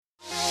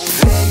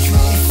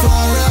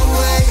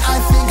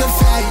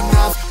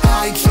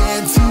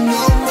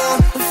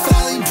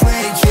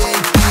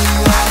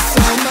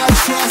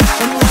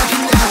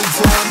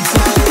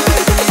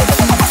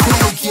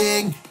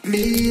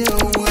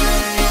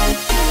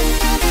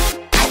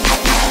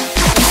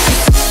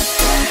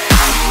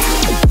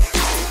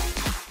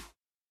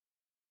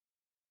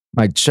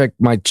My check,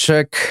 my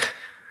check.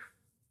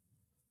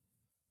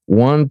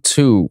 1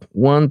 2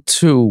 1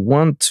 2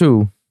 1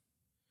 2.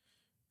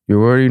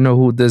 You already know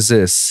who this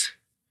is.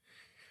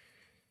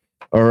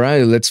 All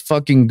right, let's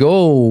fucking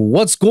go.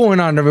 What's going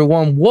on,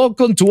 everyone?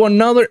 Welcome to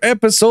another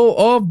episode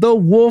of the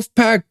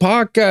Wolfpack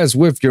Podcast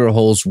with your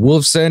host,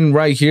 Wolfson,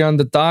 right here on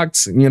the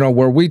docks,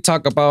 where we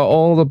talk about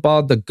all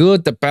about the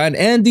good, the bad,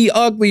 and the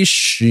ugly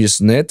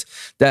shiznit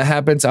that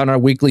happens on our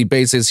weekly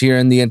basis here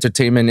in the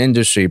entertainment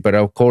industry. But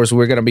of course,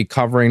 we're going to be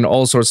covering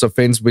all sorts of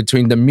things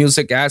between the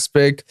music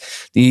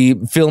aspect, the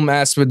film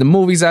aspect, the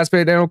movies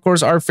aspect, and of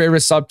course, our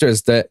favorite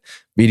subjects, that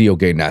video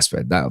game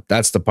aspect. Now,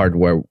 that's the part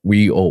where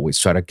we always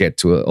try to get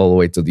to it all the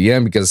way to the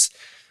end because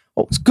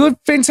good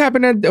things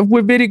happen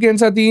with video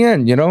games at the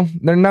end,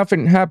 There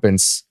nothing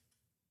happens,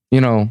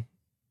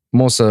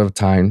 most of the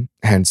time,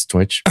 hence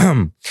Twitch.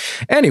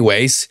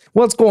 Anyways,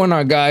 what's going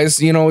on,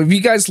 guys? If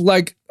you guys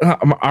like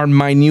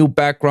my new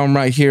background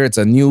right here, it's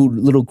a new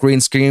little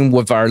green screen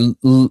with our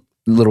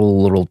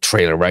little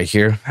trailer right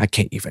here. I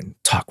can't even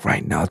talk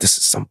right now. This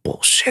is some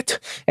bullshit.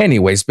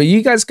 Anyways, but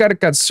you guys got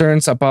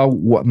concerns about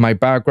what my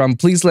background,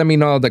 please let me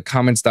know in the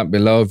comments down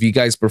below if you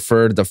guys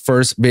prefer the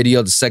first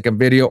video, the second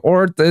video,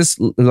 or this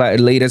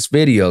latest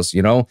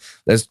videos.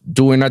 Let's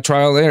do a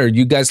trial error.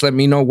 You guys let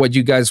me know what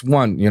you guys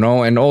want,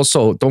 and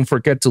also don't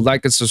forget to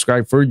like and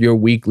subscribe for your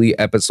weekly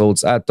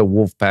episodes at the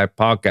Wolfpack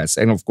Podcast,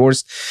 and of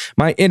course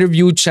my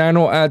interview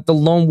channel at the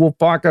Lone Wolf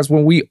Podcast,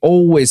 where we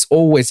always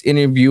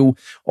interview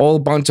all a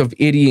bunch of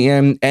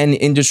EDM and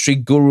industry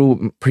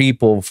guru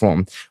people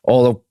from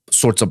all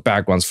sorts of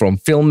backgrounds, from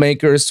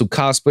filmmakers to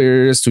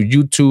cosplayers to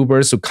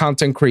YouTubers to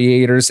content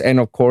creators, and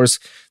of course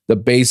the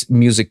bass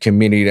music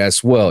community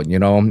as well.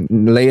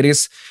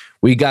 Ladies,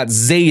 we got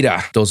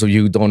Zeta. Those of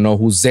you who don't know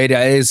who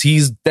Zeta is,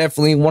 he's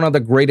definitely one of the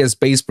greatest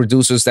bass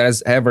producers that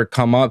has ever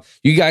come up.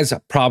 You guys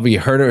have probably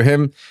heard of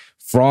him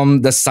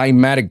from the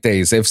Cymatic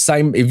days.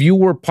 If you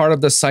were part of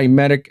the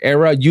Cymatic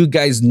era, you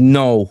guys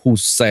know who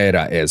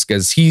Zeta is,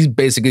 because he's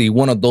basically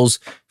one of those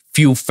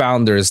few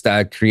founders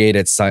that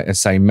created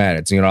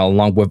Cymatics,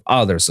 along with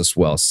others as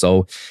well.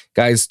 So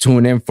guys,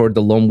 tune in for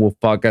the Lone Wolf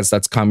Podcast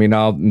that's coming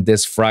out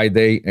this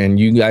Friday. And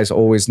you guys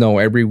always know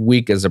every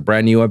week is a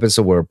brand new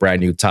episode with a brand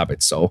new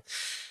topic. So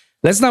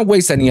let's not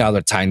waste any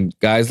other time,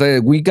 guys.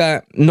 We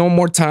got no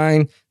more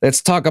time.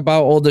 Let's talk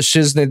about all the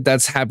shiznit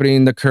that's happening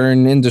in the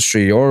current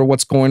industry or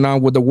what's going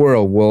on with the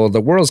world. Well, the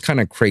world's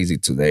kind of crazy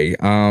today.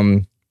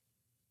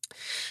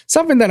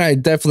 Something that I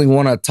definitely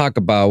want to talk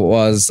about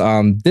was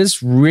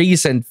this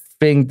recent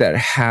thing that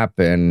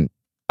happened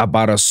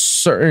about a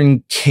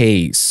certain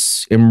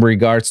case in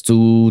regards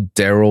to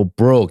Darrel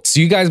Brooks.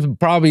 You guys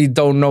probably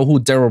don't know who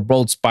Darrel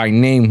Brooks by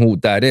name, who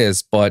that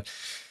is, but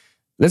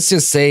let's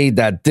just say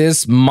that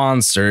this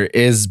monster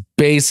is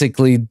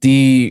basically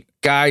the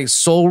guy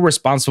sole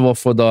responsible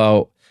for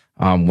the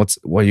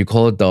what you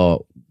call it, the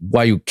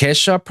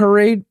Wayukesha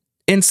parade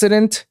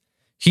incident.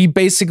 He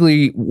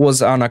basically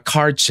was on a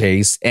car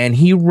chase and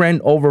he ran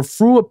over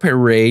through a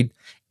parade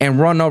and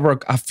run over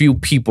a few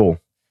people.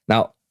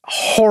 Now,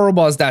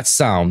 horrible as that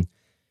sound,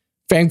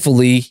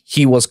 thankfully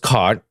he was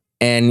caught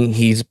and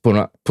he's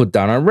put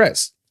down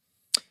arrest.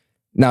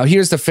 Now,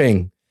 here's the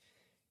thing.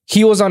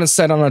 He was on a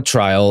set on a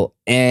trial,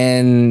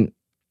 and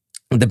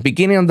at the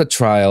beginning of the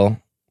trial,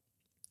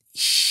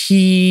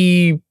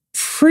 he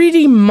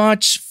pretty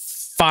much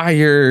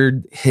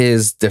fired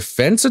his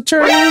defense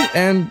attorney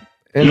and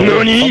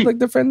public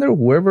defender,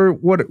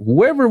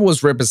 whoever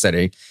was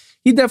representing.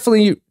 He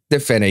definitely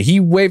defended. He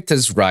waived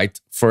his right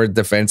for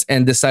defense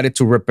and decided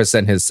to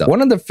represent himself.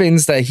 One of the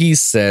things that he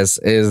says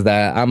is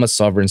that I'm a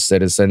sovereign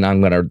citizen, I'm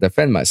going to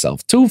defend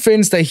myself. Two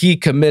things that he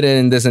committed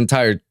in this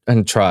entire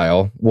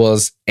trial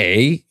was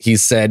A, he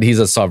said he's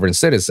a sovereign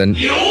citizen.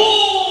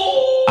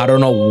 I don't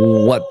know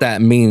what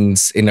that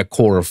means in a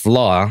court of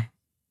law,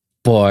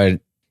 but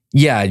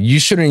yeah, you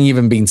shouldn't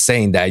even be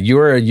saying that.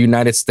 You're a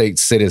United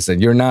States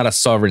citizen. You're not a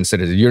sovereign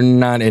citizen. You're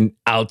not an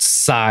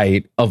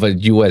outside of a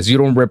U.S.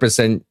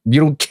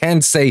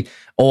 Can't say,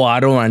 oh, I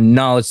don't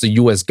acknowledge the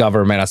U.S.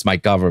 government as my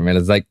government.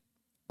 It's like,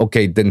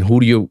 okay, then who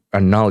do you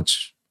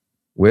acknowledge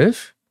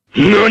with?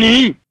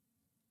 Nani?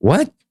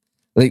 What?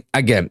 Like,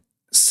 again,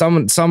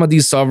 some of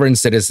these sovereign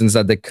citizens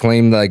that they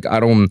claim, like, I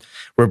don't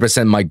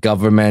represent my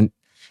government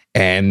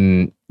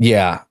and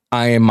yeah,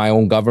 I am my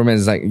own government.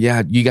 It's like,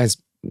 yeah, you guys,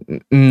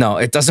 no,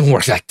 it doesn't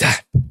work like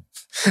that.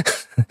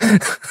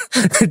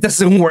 It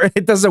doesn't work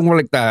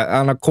like that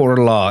on a court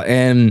of law.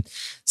 And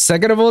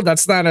second of all,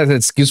 that's not an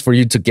excuse for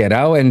you to get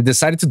out and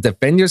decide to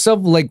defend yourself.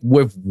 Like,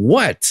 with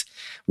what?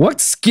 What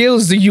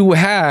skills do you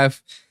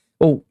have?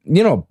 Oh,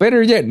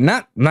 better yet,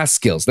 not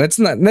skills. Let's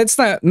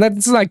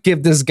not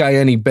give this guy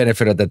any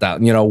benefit of the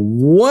doubt.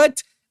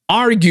 What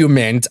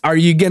argument are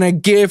you gonna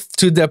give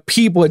to the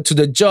people and to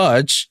the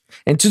judge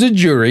and to the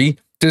jury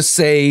to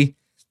say,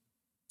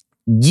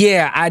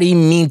 yeah, I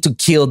didn't mean to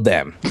kill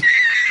them?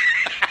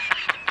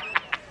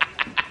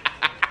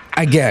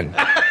 Again,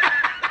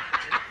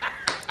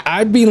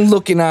 I've been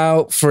looking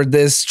out for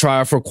this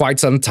trial for quite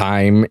some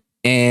time,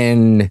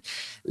 And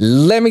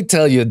let me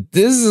tell you,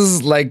 this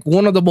is like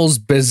one of the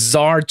most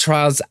bizarre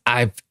trials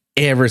I've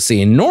ever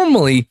seen.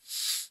 Normally,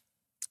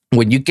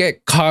 when you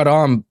get caught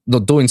on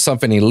doing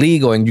something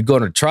illegal and you go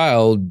to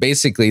trial,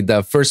 basically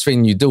the first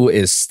thing you do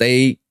is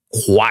stay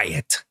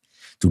quiet.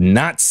 Do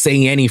not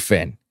say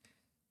anything.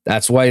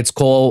 That's why it's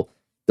called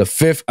the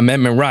Fifth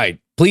Amendment right.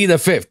 Plead the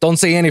fifth. Don't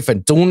say anything.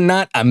 Do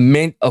not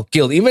admit of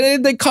guilt. Even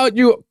if they caught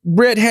you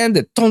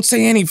red-handed, don't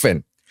say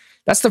anything.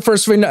 That's the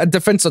first thing a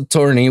defense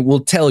attorney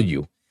will tell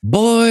you.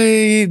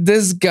 Boy,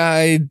 this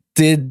guy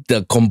did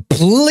the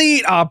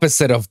complete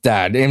opposite of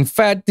that. In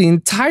fact, the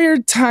entire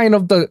time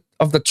of the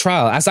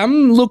trial, as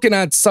I'm looking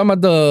at some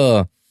of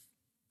the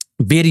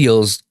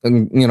videos,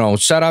 you know,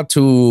 shout out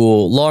to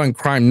Law and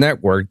Crime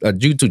Network, a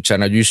YouTube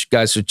channel. You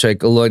guys should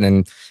check a look.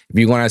 And if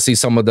you want to see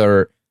some of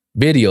their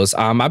videos,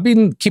 I've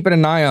been keeping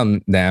an eye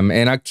on them,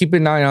 and I keep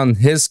an eye on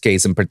his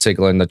case in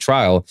particular in the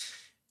trial.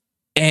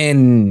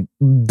 And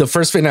the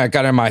first thing that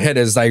got in my head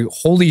is like,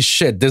 holy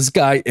shit, this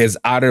guy is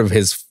out of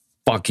his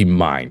fucking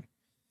mind.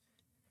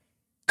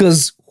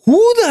 Because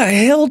who the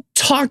hell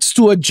talks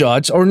to a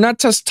judge, or not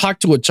just talk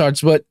to a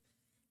judge, but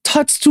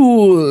talks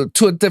to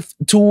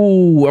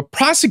a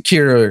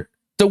prosecutor?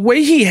 The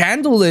way he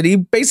handled it, he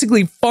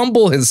basically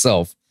fumbled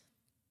himself.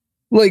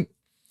 Like,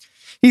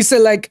 he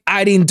said, like,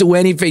 I didn't do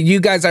anything. You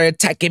guys are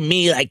attacking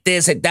me like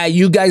this and that.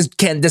 You guys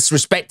can't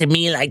disrespect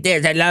me like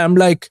this. And I'm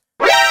like,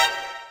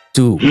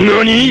 dude,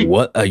 Nani?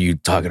 What are you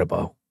talking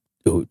about?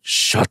 Dude,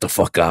 shut the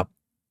fuck up.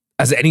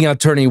 As any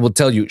attorney will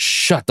tell you,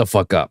 shut the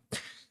fuck up.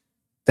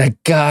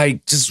 That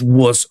guy just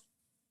was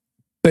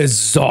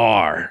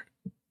bizarre.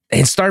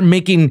 And start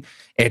making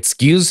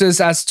excuses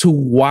as to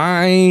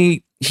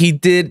why he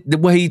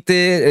did what he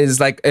did. Is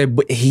like,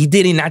 he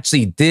didn't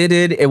actually did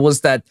it. It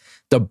was that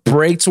the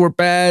brakes were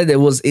bad.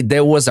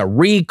 There was a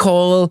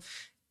recall.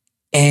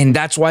 And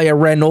that's why I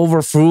ran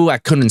over through. I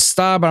couldn't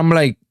stop. I'm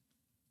like,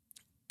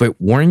 but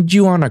weren't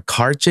you on a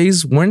car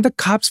chase? Weren't the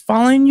cops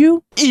following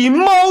you?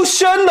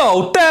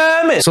 Emotional,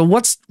 damn it. So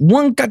what's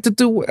one got to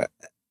do with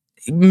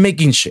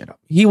making shit up?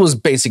 He was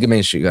basically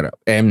making shit up.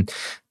 And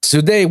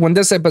today, when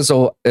this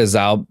episode is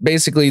out,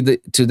 basically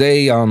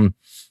today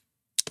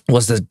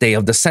was the day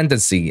of the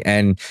sentencing.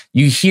 And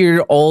you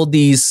hear all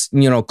these,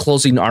 you know,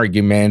 closing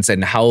arguments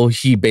and how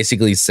he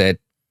basically said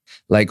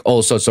like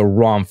all sorts of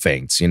wrong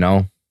things, you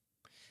know?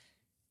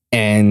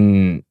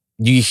 And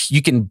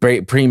you can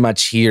pretty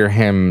much hear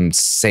him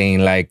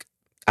saying like,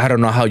 I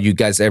don't know how you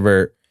guys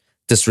ever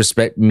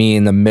disrespect me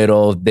in the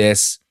middle of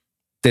this.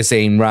 This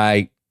ain't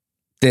right.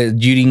 You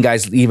didn't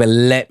guys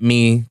even let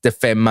me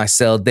defend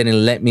myself.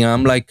 Didn't let me.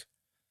 I'm like,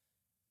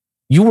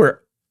 you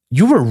were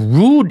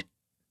rude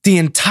the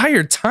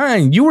entire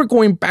time. You were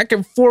going back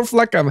and forth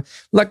like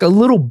a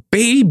little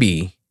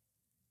baby.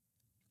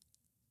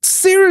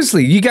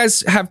 Seriously, you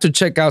guys have to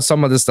check out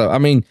some of this stuff. I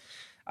mean,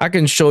 I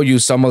can show you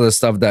some of the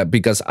stuff that,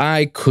 because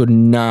I could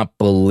not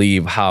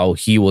believe how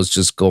he was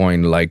just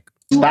going like,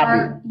 You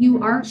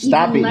aren't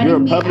Stop it.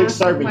 You're a public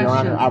servant, Your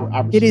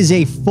Honor. It is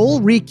a full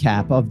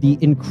recap of the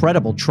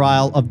incredible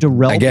trial of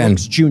Darrel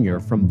Brooks Jr.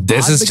 from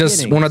this is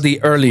just one of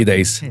the early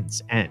days.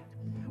 End.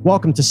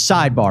 Welcome to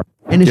Sidebar.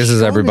 And this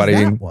is everybody,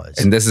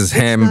 and this is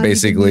him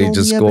basically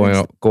just going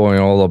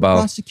all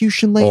about,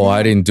 oh,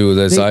 I didn't do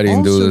this, I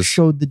didn't do this.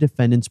 Showed the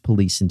defendant's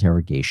police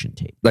interrogation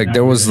tape. Like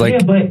there was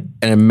like an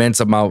immense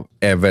amount of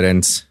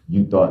evidence.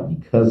 You thought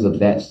because of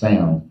that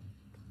sound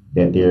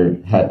that there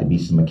had to be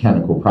some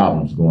mechanical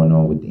problems going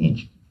on with the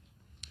engine.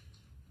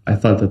 I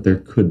thought that there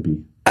could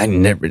be. I've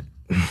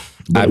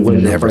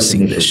never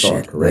seen this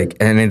shit. Like,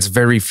 and it's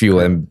very few.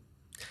 And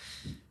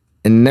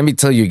let me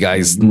tell you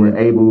guys, you were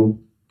able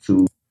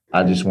to.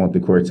 I just want the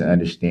court to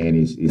understand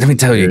let me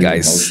tell you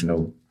guys,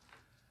 emotional.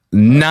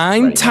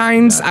 9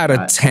 times out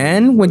of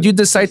 10, when you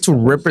decide to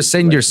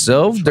represent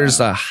yourself, there's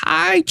a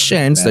high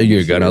chance that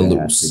you're gonna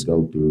lose. To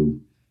go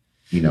through,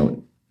 you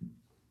know.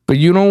 But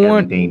you know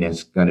what? Everything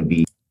that's gonna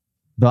be.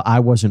 The I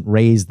wasn't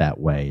raised that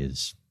way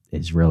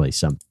is really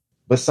something.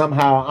 But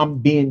somehow I'm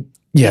being.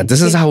 Yeah,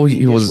 this is how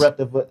he was.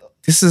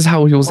 This is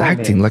how he was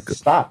acting. Man, like,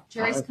 stop.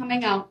 Jury's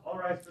coming out.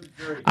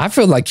 I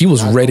feel like he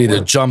was ready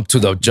to jump to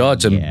the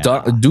judge and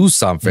do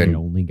something. It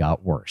only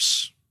got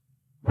worse.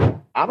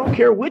 I don't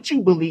care what you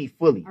believe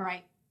fully. All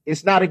right.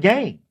 It's not a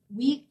game.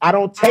 I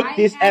don't take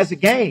this as a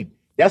game.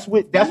 That's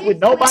what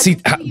nobody. See,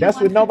 that's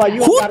what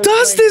nobody. Who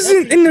does this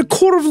in the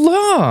court of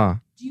law?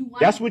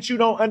 That's what you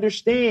don't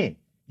understand.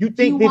 You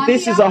think that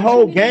this is a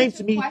whole game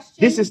to me.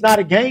 This is not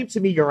a game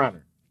to me, Your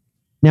Honor.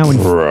 Now,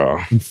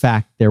 in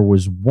fact, there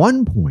was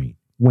one point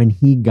when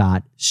he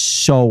got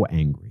so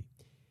angry.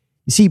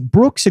 You see,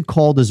 Brooks had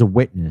called as a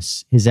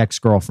witness his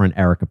ex-girlfriend,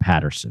 Erica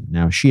Patterson.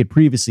 Now, she had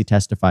previously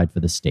testified for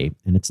the state,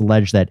 and it's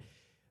alleged that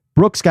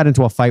Brooks got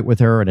into a fight with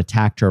her and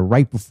attacked her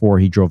right before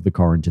he drove the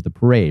car into the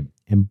parade.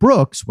 And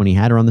Brooks, when he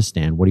had her on the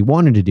stand, what he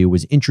wanted to do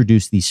was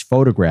introduce these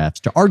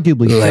photographs to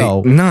arguably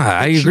show. Nah,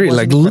 I agree.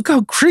 Like, look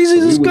how crazy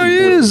this guy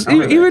is.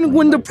 Even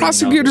when the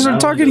prosecutors are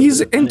talking,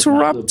 he's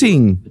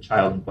interrupting. The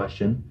child in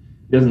question.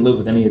 He doesn't live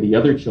with any of the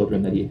other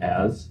children that he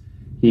has.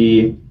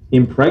 He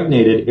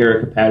impregnated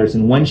Erica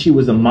Patterson when she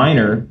was a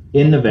minor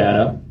in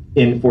Nevada.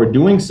 And for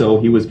doing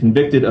so, he was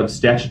convicted of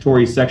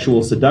statutory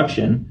sexual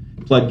seduction,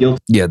 pled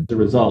guilty as a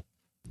result.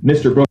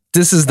 Mr. Brooks.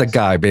 This is the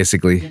guy,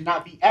 basically.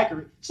 Cannot be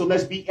accurate. So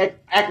let's be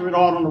accurate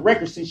all on the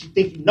record since you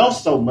think you know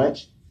so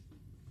much.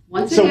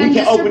 Once So again, we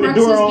can Mr. open the Brooks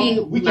door is on.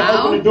 being We can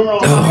loud. open the door on.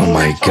 Oh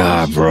my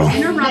God, bro.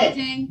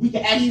 Interrupting. We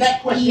can ask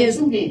that question He is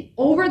too then.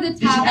 over the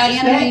top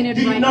ask that? animated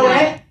Do you right know now.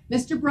 that?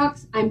 Mr.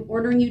 Brooks, I'm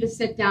ordering you to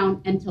sit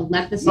down and to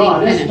let the No,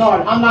 scene that's finish.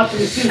 not. I'm not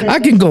going to sit here. I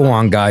can go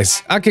on,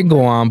 guys. I can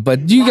go on,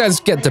 but you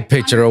guys get the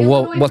picture of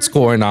what's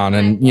going on,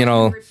 and you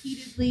know,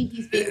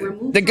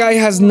 the guy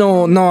has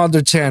no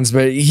other chance.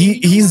 But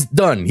he's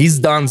done. He's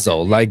done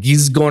so. Like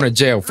he's going to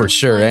jail for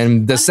sure.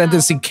 And the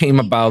sentencing came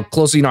about.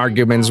 Closing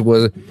arguments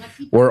were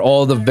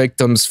all the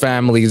victims'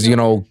 families, you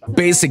know,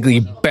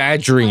 basically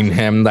badgering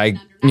him, like,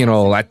 you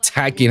know,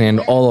 attacking him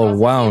all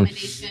around.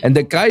 And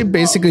the guy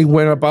basically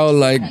went about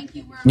like,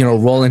 you know,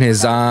 rolling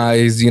his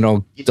eyes, you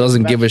know,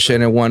 doesn't give a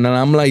shit and whatnot. And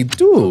I'm like,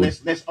 dude,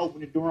 Let's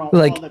open the door on.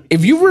 like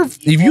if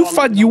you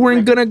thought you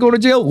weren't gonna go to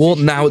jail, well,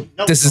 now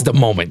this is the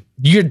moment.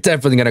 You're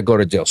definitely gonna go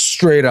to jail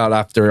straight out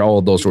after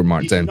all those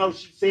remarks. And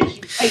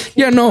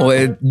yeah, no,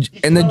 and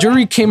the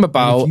jury came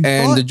about,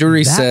 and the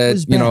jury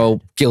said, you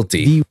know,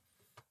 guilty.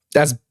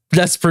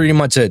 That's pretty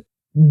much it.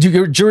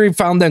 Your jury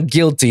found them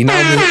guilty now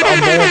on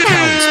all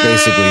counts,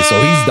 basically.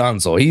 So he's done.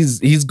 So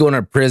he's going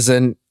to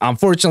prison.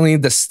 Unfortunately,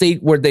 the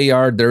state where they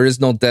are, there is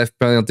no death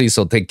penalty,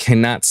 so they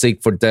cannot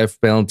seek for death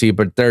penalty.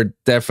 But they're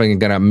definitely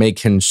gonna make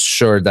him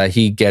sure that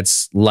he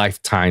gets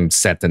lifetime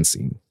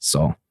sentencing.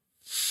 So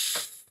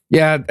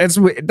yeah, that's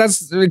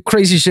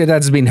crazy shit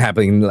that's been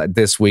happening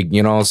this week,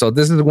 you know. So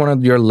this is one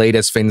of your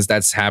latest things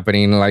that's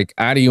happening. Like,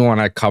 I don't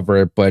want to cover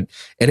it, but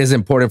it is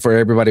important for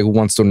everybody who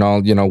wants to know,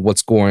 you know,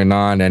 what's going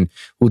on and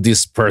who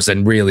this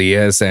person really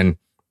is, and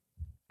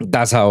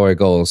that's how it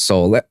goes.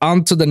 So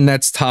on to the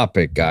next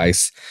topic,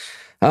 guys.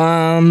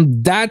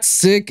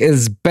 Datsik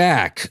is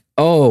back.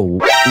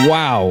 Oh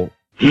wow.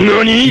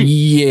 Nani?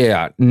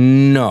 Yeah,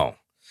 no.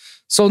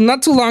 So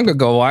not too long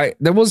ago,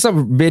 there was a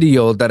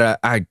video that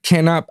I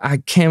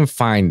can't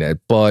find it,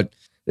 but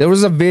there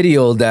was a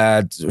video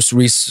that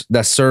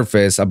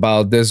surfaced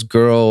about this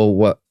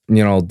girl,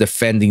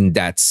 defending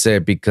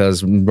Datsik,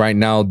 because right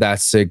now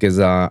Datsik is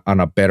on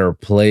a better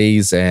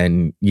place,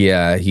 and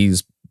yeah,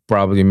 he's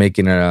probably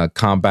making a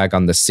comeback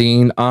on the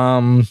scene.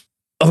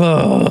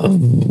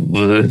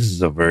 This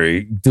is a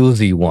very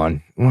doozy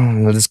one.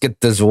 Let's get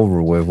this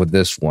over with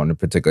this one in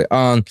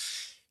particular.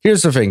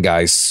 Here's the thing,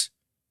 guys.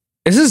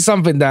 This is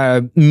something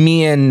that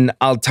me and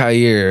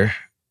Altair,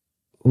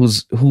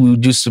 who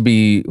used to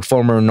be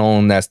former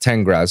known as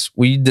Tengrass,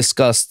 we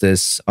discussed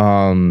this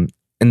in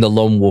the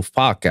Lone Wolf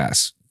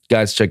podcast.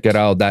 Guys, check it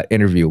out, that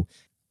interview.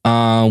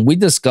 We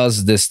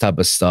discussed this type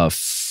of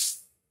stuff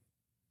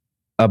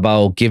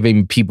about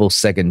giving people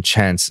second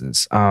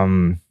chances.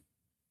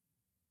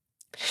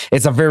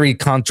 It's a very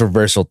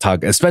controversial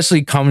talk,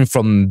 especially coming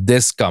from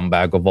this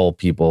scumbag of all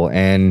people.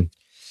 And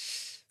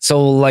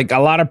so, like, a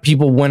lot of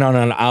people went on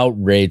an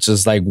outrage.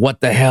 It's like,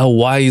 what the hell?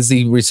 Why is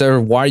he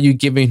reserved? Why are you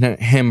giving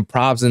him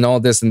props and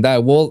all this and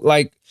that? Well,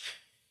 like,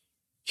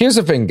 here's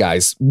the thing,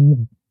 guys.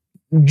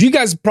 You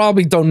guys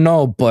probably don't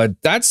know,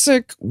 but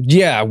Datsik,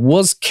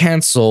 was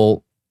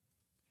canceled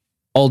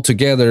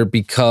altogether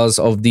because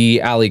of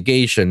the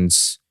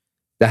allegations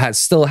that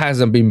still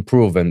hasn't been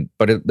proven,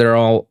 but they're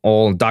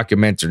all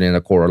documented in the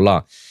court of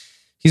law.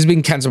 He's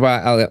been canceled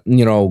by,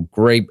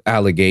 rape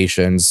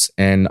allegations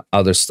and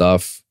other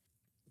stuff.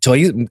 So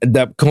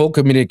the whole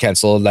community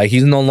canceled. Like,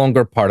 he's no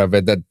longer part of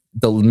it. That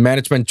the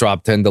management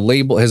dropped him. The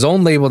label, his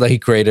own label that he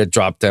created,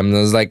 dropped him. It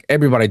was like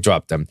everybody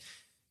dropped him.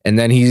 And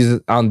then he's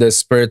on this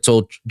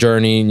spiritual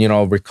journey,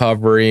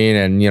 recovering,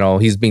 and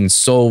he's being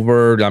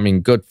sobered. I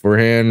mean, good for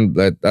him.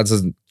 That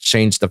doesn't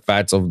change the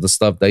facts of the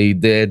stuff that he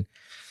did.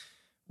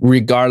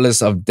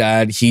 Regardless of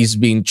that, he's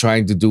been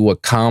trying to do a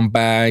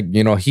comeback.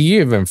 He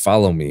even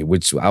followed me,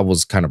 which I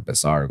was kind of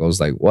bizarre. I was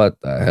like,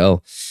 what the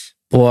hell?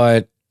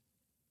 But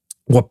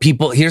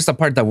here's the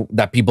part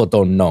that people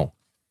don't know.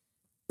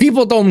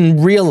 People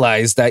don't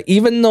realize that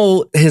even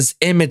though his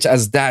image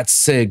as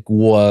Datsik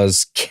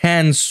was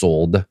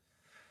canceled,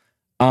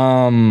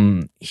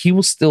 he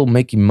was still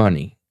making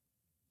money.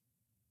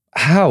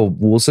 How,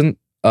 Wilson?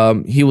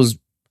 He was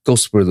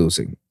ghost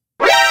producing.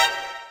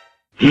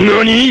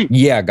 Nani?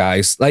 Yeah,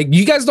 guys. Like,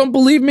 you guys don't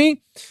believe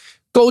me?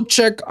 Go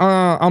check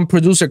on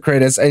producer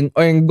credits and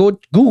go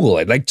Google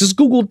it. Like, just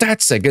Google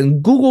Datsik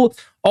and Google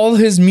all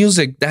his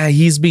music that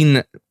he's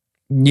been,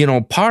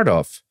 part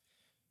of.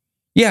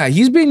 Yeah,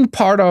 he's been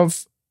part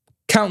of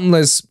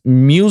countless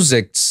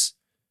musics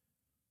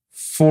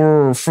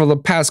for the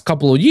past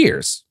couple of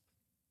years.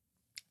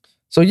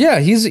 So yeah,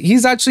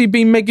 he's actually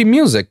been making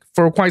music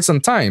for quite some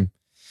time.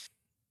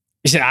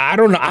 Yeah, I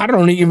don't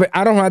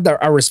have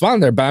a response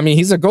there, but I mean,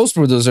 he's a ghost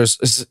producer.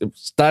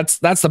 That's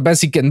the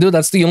best he can do.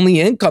 That's the only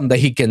income that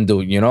he can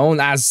do,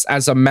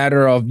 as a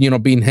matter of,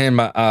 being him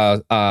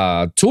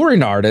a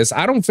touring artist.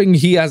 I don't think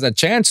he has a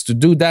chance to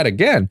do that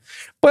again.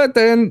 But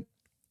then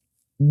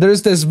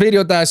there's this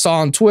video that I saw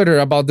on Twitter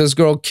about this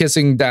girl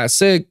kissing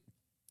Datsik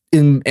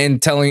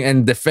and telling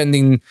and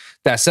defending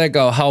Datsik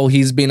of how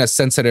he's being a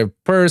sensitive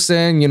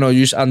person. You know,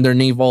 you should,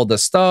 underneath all the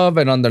stuff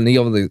and underneath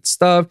all the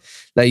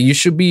stuff, like you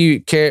should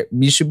be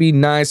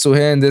nice to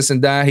him, this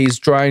and that. He's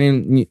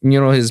trying, you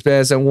know, his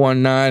best and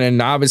whatnot.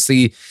 And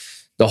obviously,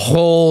 the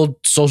whole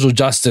social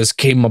justice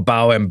came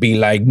about and be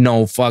like,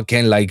 no,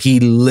 fucking, like he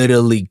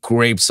literally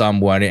raped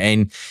someone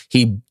and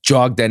he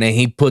jogged it and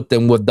he put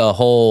them with the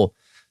whole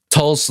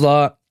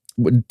Tulsa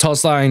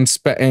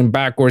and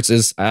backwards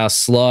is a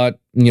slut,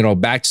 you know,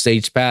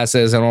 backstage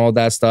passes and all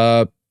that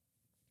stuff.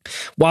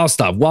 Wild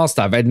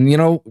stuff. And you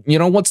know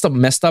what's the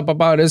messed up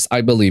about this?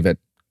 I believe it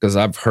because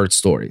I've heard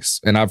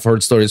stories, and I've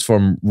heard stories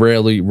from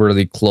really,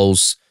 really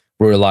close,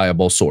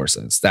 reliable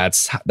sources.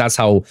 That's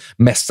how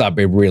messed up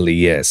it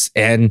really is.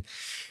 And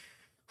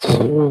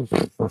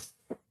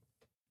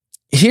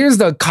here's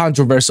the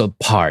controversial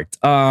part.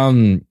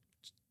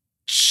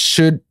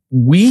 Should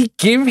we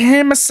give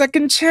him a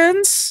second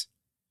chance?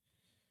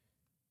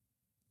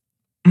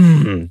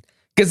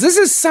 Because this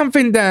is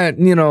something that,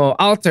 you know,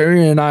 Alter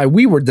and I,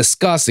 we were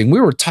discussing.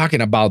 We were talking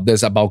about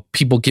this, about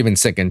people giving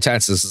second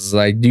chances. It's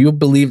like, do you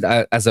believe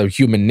that as a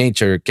human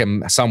nature,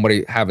 can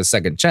somebody have a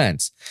second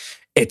chance?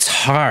 It's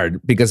hard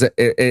because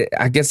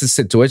I guess it's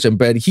situation,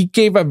 but he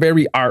gave a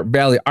very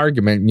valid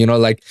argument, you know,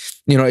 like,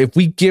 you know, if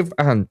we give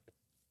a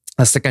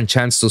second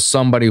chance to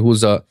somebody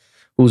who's a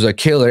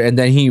killer and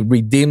then he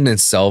redeemed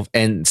himself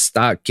and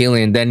stopped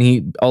killing, and then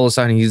he all of a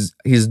sudden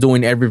he's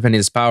doing everything in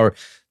his power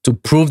to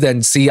prove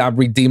that, see, I've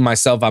redeemed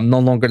myself. I'm no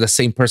longer the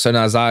same person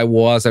as I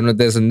was and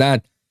this and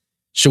that.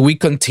 Should we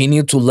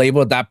continue to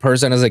label that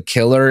person as a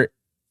killer?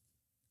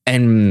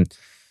 And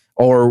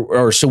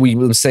or should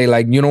we say,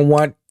 like, you know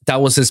what?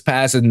 That was his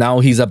past and now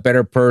he's a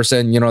better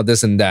person, you know,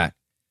 this and that.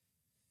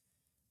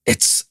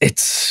 It's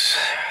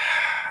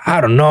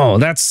I don't know.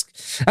 That's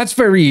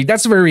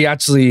very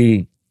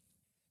actually,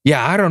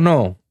 yeah, I don't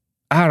know.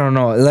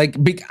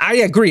 Like, I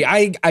agree.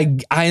 I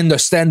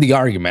understand the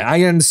argument.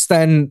 I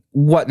understand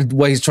what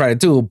he's trying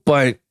to do,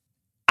 but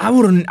I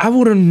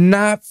wouldn't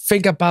not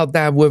think about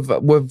that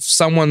with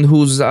someone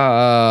who's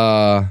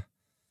a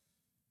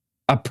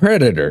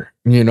predator,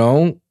 you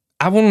know?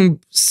 I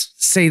wouldn't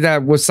say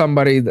that with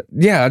somebody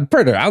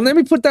predator. Let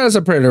me put that as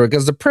a predator,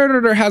 because the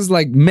predator has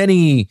like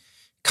many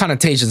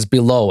connotations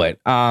below it.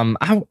 I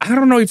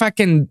don't know if I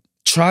can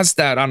trust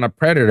that on a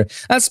predator.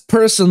 That's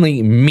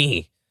personally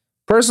me.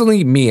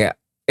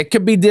 It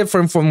could be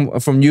different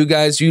from you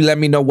guys. You let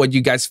me know what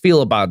you guys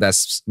feel about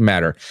that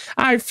matter.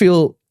 I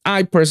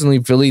personally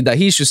believe that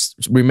he should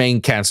remain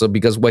canceled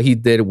because what he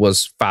did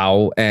was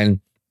foul. And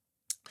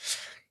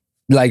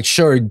like,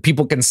 sure,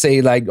 people can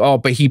say like, oh,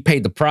 but he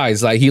paid the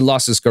price. Like, he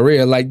lost his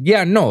career. Like,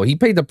 yeah, no, he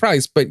paid the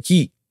price, but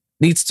he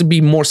needs to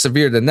be more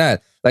severe than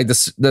that. Like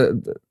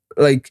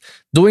like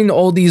doing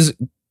all these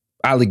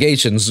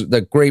allegations,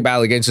 the grave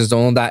allegations,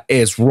 and all that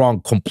is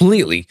wrong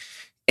completely.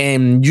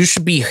 And you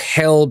should be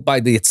held by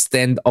the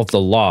extent of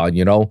the law,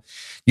 you know?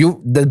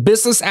 The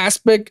business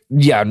aspect,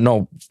 yeah,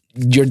 no,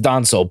 you're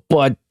done so.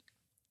 But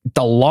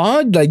the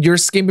law, like, you're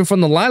escaping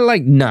from the law,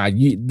 like, nah,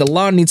 the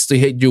law needs to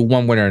hit you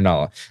one way or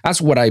another. That's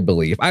what I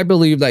believe. I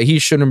believe that he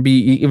shouldn't be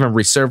even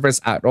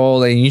resurfaced at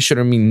all, and he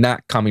shouldn't be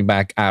not coming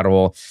back at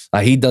all.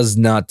 He does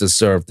not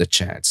deserve the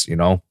chance, you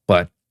know?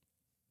 But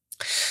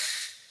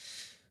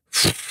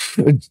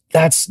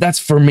that's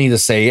for me to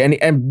say.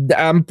 And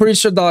I'm pretty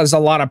sure there's a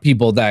lot of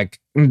people that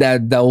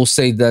will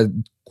say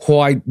that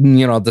quite,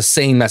 you know, the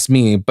same as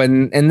me. But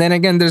and then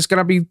again, there's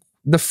gonna be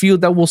the few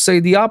that will say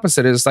the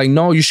opposite. It's like,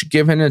 no, you should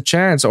give him a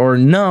chance, or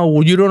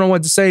no, you don't know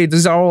what to say.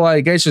 These are all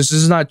allegations.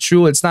 This is not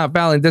true. It's not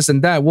valid. This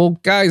and that. Well,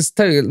 guys,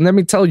 let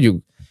me tell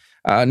you,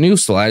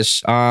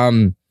 newsflash.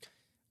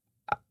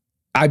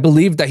 I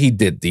believe that he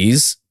did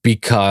these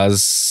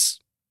because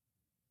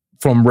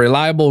from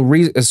reliable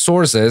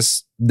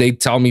sources, they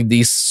tell me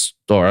these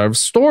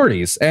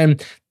stories.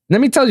 And let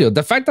me tell you,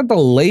 the fact that the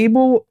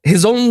label,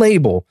 his own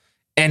label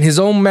and his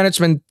own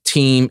management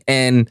team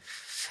and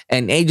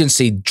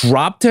agency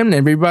dropped him, and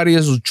everybody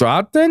else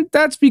dropped him,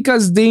 that's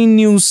because they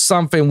knew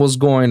something was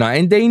going on,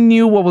 and they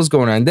knew what was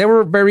going on. They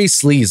were very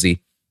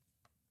sleazy.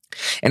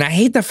 And I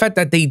hate the fact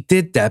that they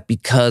did that,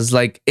 because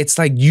like, it's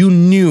like you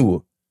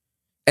knew.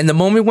 And the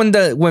moment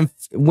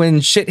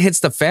when shit hits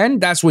the fan,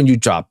 that's when you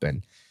drop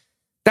in.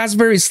 That's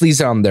very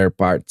sleazy on their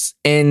parts.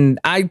 And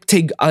I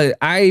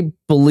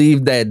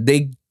believe that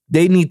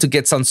they need to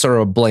get some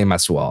sort of blame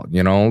as well,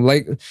 you know,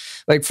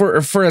 like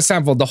for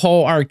example, the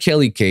whole R.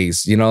 Kelly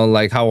case, you know,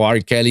 like how R.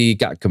 Kelly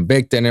got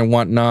convicted and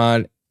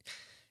whatnot.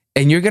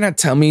 And you're going to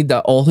tell me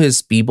that all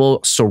his people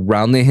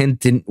surrounding him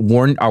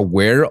weren't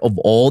aware of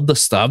all the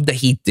stuff that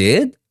he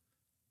did?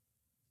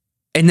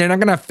 And they're not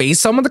going to face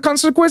some of the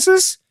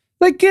consequences?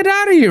 Like, get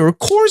out of here. Of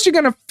course you're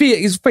going to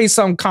face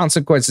some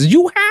consequences.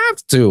 You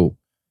have to.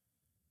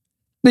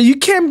 Now, you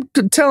can't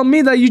tell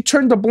me that you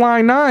turned a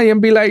blind eye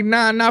and be like,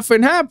 nah,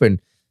 nothing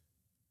happened.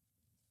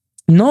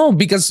 No,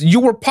 because you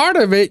were part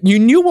of it. You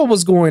knew what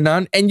was going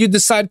on, and you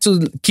decided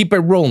to keep it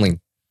rolling.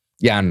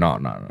 Yeah, no.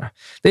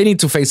 They need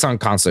to face some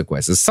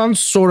consequences, some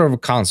sort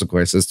of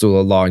consequences to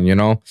the law, you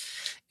know?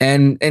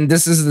 And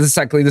this is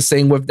exactly the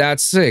same with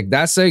Datsik.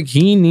 Datsik,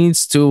 he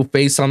needs to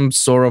face some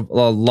sort of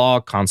law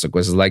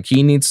consequences. Like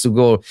he needs to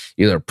go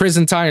either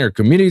prison time or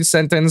community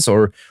sentence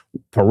or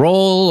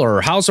parole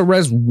or house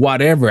arrest,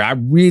 whatever. I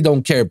really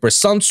don't care. But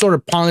some sort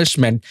of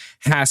punishment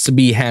has to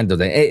be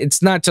handled.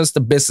 It's not just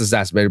the business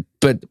aspect,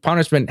 but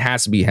punishment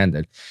has to be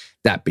handled.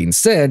 That being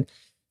said,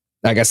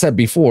 like I said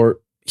before,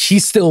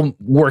 he's still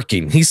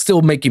working. He's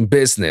still making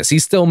business.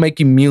 He's still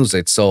making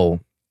music. So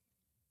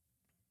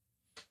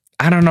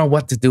I don't know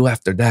what to do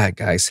after that,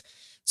 guys.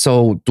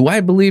 So do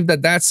I believe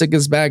that Datsik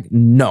is back?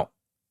 No.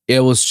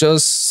 It was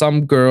just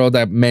some girl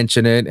that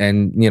mentioned it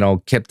and, you know,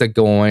 kept it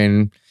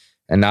going.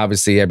 And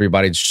obviously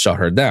everybody shut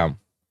her down.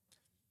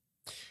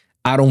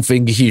 I don't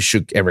think he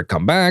should ever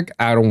come back.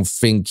 I don't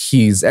think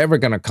he's ever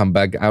going to come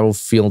back. I don't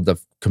feel the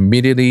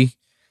community,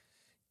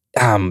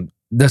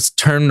 this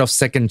term of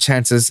second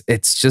chances,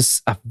 it's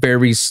just a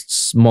very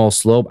small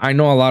slope. I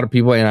know a lot of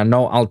people, and I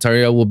know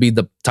Altaria will be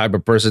the type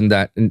of person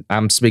that,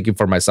 I'm speaking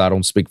for myself, I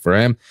don't speak for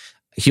him.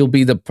 He'll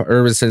be the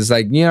person that's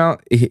like, you know,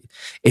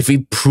 if he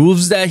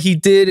proves that he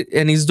did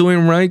and he's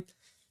doing right,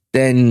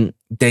 then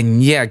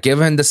yeah, give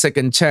him the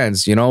second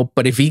chance, you know.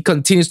 But if he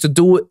continues to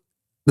do it,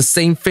 the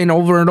same thing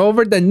over and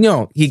over, then you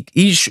know,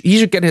 he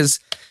should get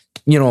his,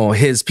 you know,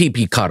 his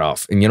PP cut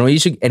off, and you know, he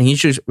should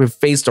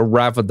face the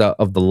wrath of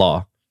the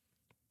law.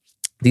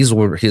 These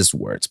were his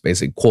words,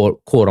 basically,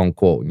 quote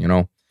unquote, you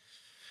know.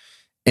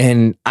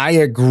 And I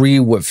agree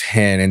with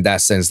him in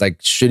that sense.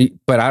 Like, should he?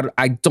 But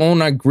I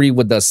don't agree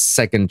with the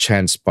second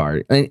chance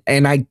part.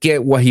 And I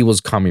get what he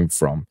was coming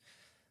from.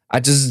 I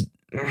just,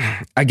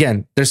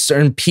 again, there's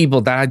certain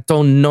people that I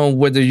don't know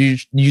whether you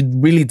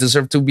really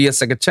deserve to be a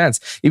second chance.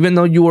 Even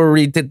though you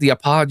already did the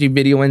apology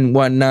video and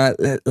whatnot,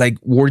 like,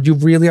 were you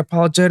really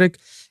apologetic?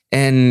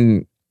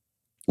 And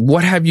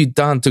what have you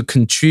done to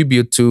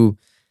contribute to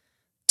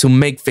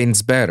make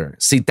things better?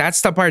 See, that's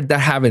the part that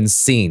I haven't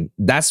seen.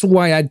 That's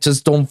why I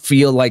just don't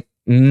feel like,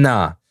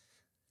 nah.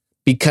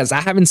 Because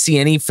I haven't seen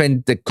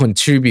anything that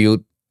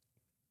contribute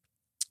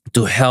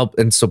to help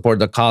and support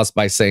the cause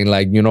by saying,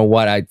 like, you know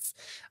what, I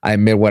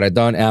admit what I've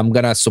done, and I'm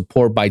going to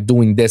support by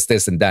doing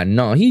this, and that.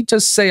 No, he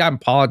just say, I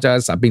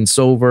apologize, I've been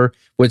sober,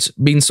 which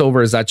being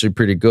sober is actually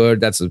pretty good.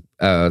 That's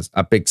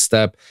a big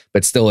step,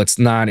 but still, it's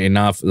not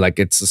enough. Like,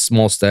 it's a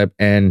small step.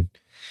 And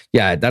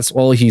yeah, that's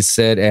all he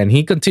said. And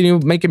he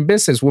continued making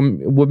business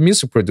with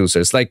music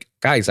producers. Like,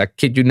 guys, I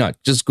kid you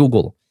not, just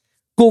Google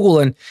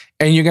and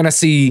you're going to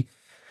see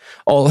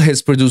all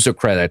his producer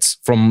credits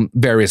from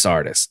various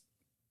artists.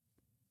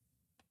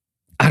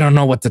 I don't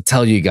know what to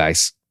tell you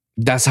guys.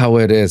 That's how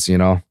it is, you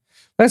know.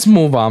 Let's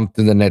move on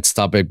to the next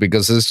topic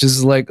because it's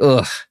just like,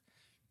 ugh.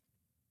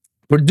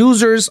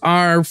 Producers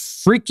are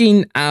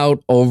freaking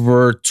out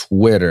over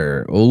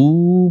Twitter.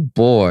 Oh,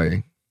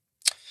 boy.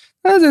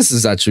 This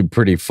is actually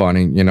pretty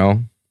funny, you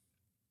know.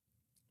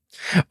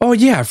 Oh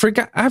yeah,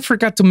 I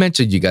forgot to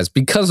mention you guys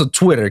because of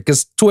Twitter,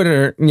 because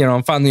Twitter, you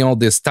know, finding all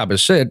this type of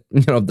shit,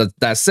 you know,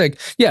 that's sick.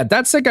 Yeah,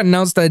 Datsik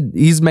announced that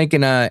he's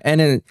making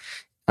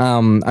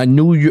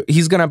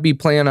he's gonna be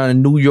playing on a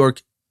New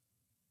Year's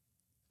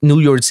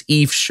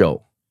Eve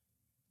show.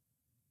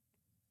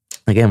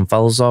 Again,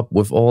 follows up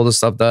with all the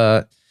stuff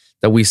that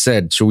we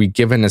said. Should we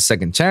give him a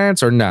second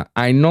chance or not?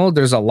 I know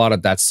there's a lot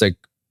of Datsik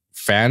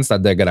fans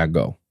that they're gonna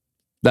go.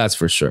 That's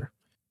for sure.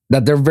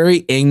 That they're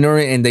very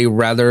ignorant and they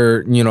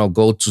rather, you know,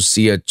 go to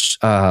see a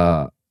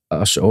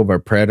show of a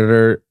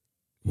Predator.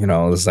 You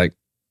know, it's like,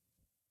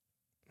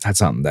 that's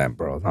something then,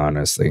 bro,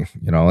 honestly.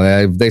 You know,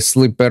 if they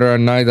sleep better at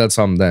night, that's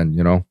something then,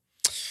 you know.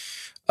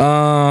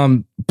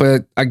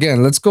 But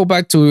again, let's go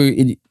back to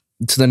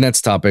the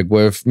next topic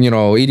with, you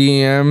know,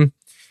 EDM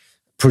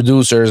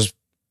producers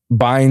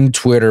buying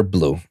Twitter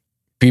blue.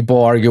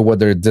 People argue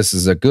whether this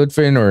is a good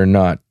thing or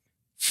not.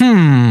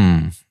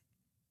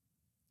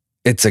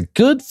 It's a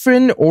good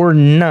thing or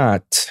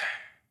not?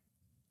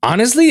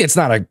 Honestly, it's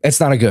not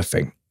a good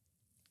thing.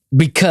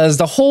 Because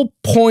the whole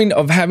point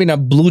of having a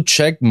blue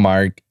check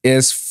mark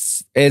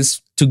is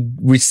to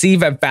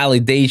receive a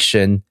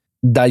validation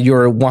that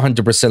you're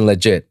 100%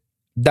 legit.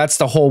 That's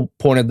the whole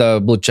point of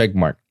the blue check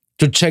mark.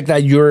 To check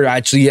that you're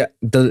actually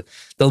the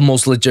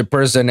most legit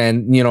person,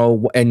 and you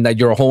know, and that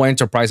your whole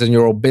enterprise and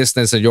your whole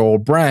business and your whole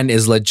brand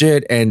is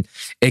legit, and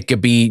it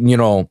could be, you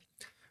know,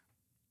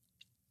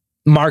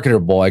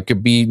 marketable. It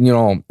could be, you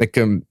know,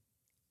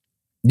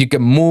 you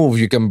can move,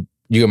 you can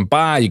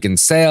buy, you can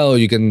sell,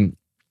 you can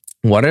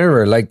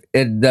whatever. Like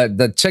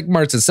the check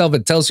marks itself,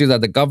 it tells you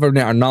that the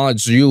government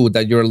acknowledges you,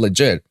 that you're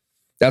legit.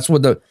 That's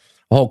what the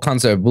whole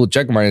concept of blue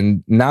check mark.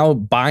 And now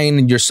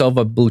buying yourself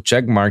a blue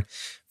check mark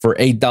for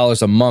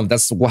 $8 a month,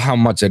 that's how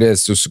much it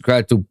is to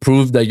subscribe to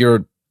prove that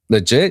you're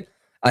legit.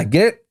 I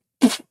get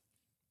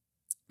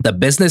the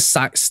business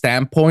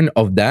standpoint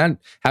of that.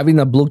 Having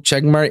a blue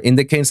check mark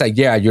indicates that,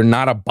 yeah, you're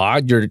not a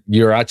bot,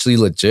 you're actually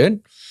legit,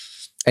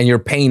 and you're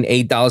paying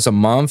 $8 a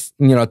month,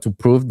 you know, to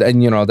prove that,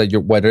 you know, that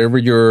you're, whatever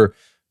you're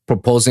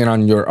proposing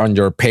on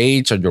your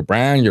page, on your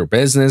brand, your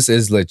business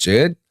is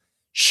legit.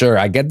 Sure,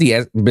 I get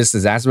the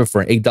business aspect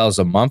for $8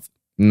 a month.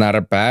 Not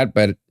a bad,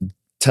 but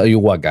tell you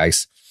what,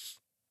 guys.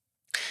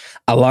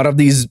 A lot of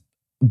these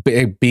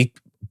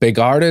big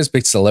artists,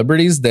 big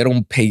celebrities, they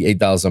don't pay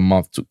 $8 a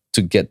month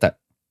to get that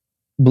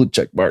blue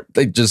check mark.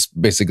 They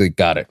just basically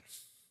got it.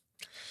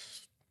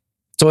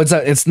 So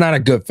it's not a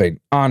good thing.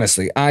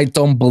 Honestly, I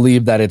don't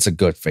believe that it's a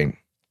good thing.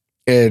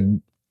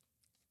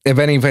 If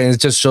anything, it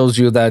just shows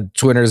you that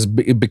Twitter is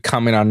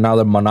becoming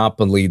another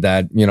monopoly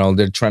that,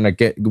 they're trying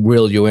to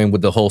reel you in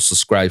with the whole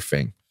subscribe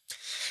thing.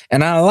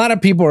 And a lot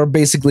of people are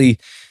basically,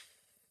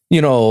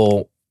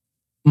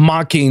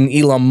 mocking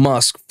Elon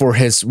Musk for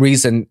his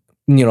recent,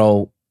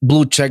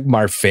 blue check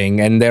mark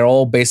thing. And they're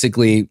all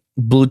basically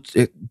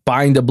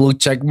buying the blue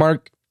check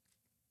mark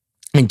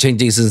and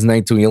changing his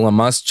name to Elon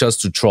Musk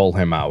just to troll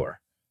him out.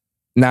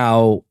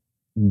 Now,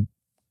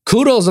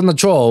 kudos on the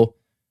troll.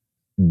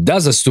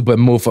 That's a stupid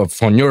move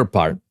on your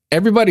part.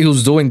 Everybody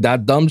who's doing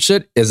that dumb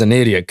shit is an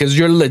idiot because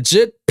you're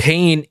legit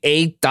paying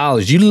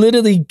 $8. You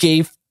literally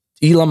gave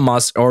Elon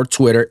Musk or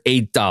Twitter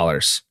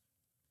 $8.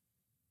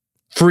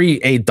 Free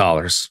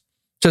 $8.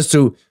 Just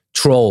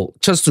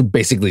to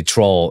basically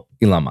troll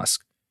Elon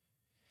Musk.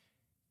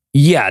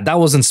 Yeah, that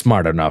wasn't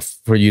smart enough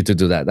for you to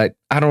do that.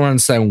 I don't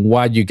understand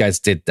why you guys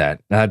did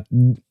that.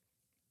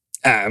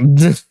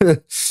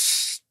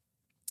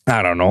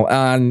 I don't know.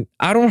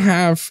 I don't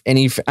have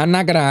any. I'm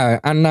not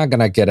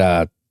gonna get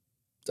a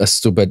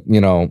stupid,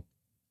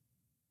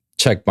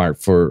 check mark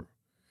to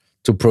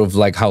prove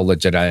like how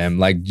legit I am.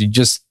 Like, you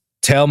just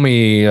tell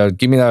me,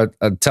 give me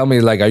that. Tell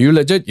me like, are you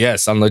legit?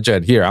 Yes, I'm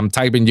legit. Here, I'm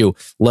typing you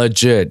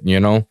legit.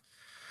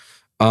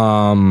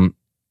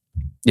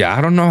 Yeah,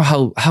 I don't know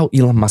how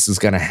Elon Musk is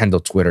gonna handle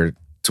Twitter.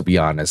 To be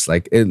honest,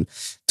 like to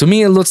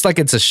me, it looks like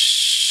it's a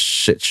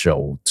shit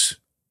show.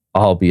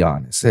 I'll be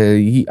honest.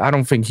 I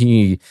don't think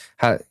he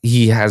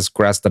has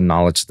grasped the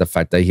knowledge of the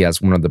fact that he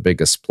has one of the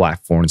biggest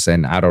platforms,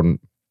 and I don't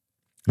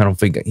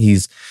think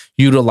he's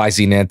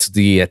utilizing it to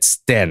the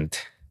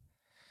extent.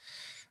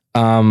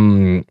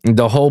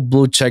 The whole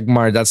blue check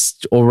mark,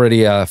 that's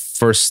already a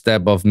first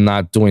step of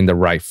not doing the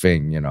right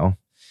thing,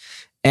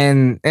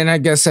 And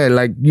like I said,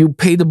 like, you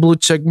pay the blue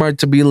check mark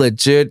to be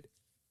legit.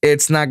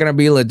 It's not gonna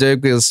be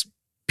legit because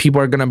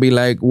people are gonna be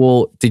like,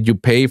 well, did you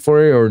pay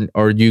for it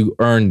or you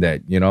earned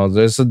it?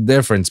 There's a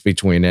difference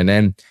between it.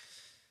 And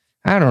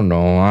I don't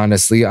know,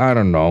 honestly. I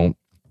don't know.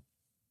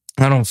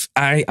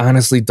 I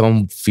honestly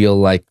don't feel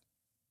like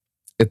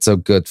it's a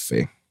good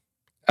thing.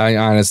 I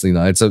honestly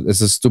know it's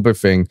a stupid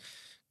thing.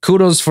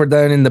 Kudos for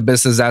that in the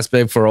business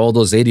aspect for all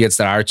those idiots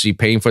that are actually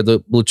paying for the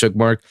blue check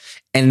mark.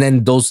 And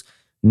then those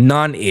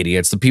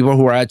non-idiots, the people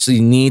who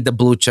actually need the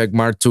blue check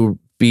mark to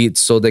be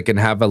so they can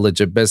have a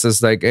legit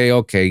business. Like, hey,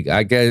 okay,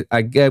 I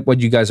get what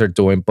you guys are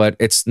doing, but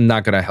it's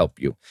not gonna help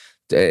you.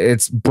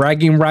 It's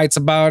bragging rights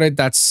about it.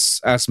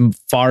 That's as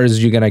far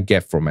as you're gonna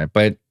get from it,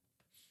 but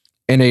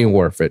it ain't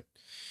worth it.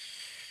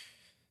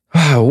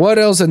 What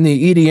else in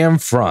the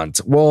EDM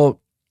front?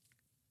 Well,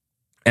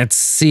 let's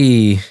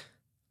see.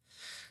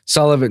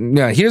 Sullivan,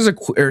 yeah, here's a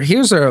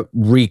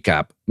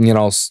recap.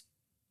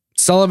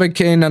 Sullivan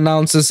King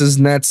announces his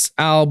next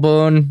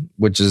album,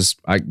 which is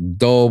like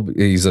dope.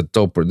 He's a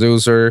dope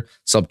producer.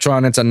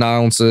 Subtronics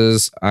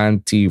announces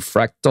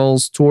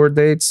Anti-Fractal's tour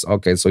dates.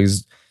 Okay, so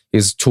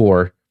his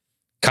tour.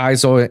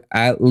 Kaizo,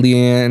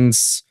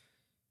 Aliens,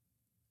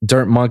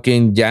 Dirt Monkey,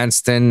 and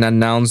Jansten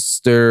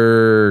announced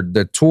their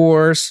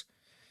tours.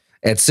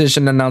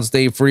 Excision announced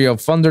day 3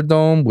 of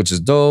Thunderdome, which is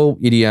dope.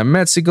 EDM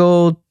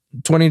Mexico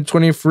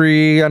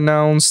 2023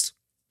 announced.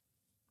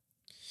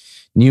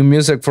 New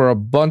music for a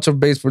bunch of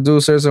bass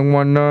producers and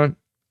whatnot.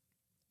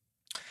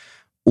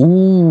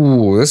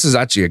 Ooh, this is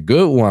actually a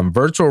good one.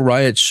 Virtual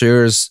Riot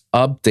shares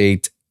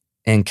update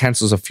and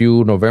cancels a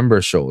few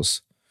November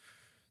shows.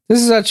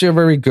 This is actually a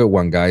very good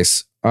one,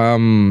 guys.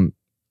 Mental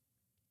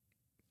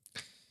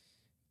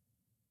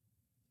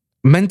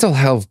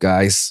health,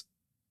 guys.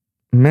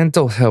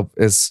 Mental health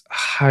is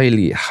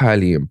highly,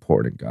 highly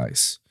important,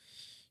 guys.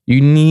 You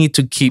need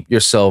to keep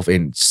yourself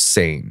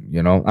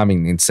sane, I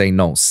mean, insane,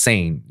 no,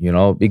 sane,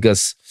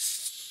 because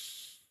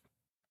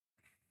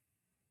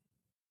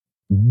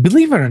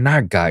believe it or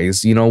not,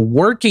 guys, when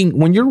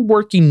you're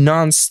working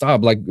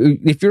nonstop, like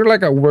if you're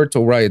like a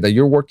Virtual Riot, that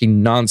you're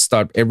working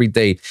nonstop every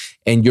day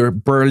and you're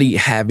barely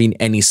having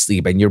any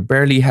sleep and you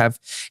barely have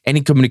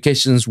any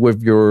communications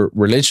with your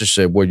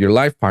relationship, with your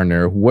life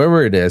partner,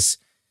 whoever it is,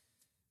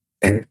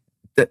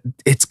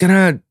 it's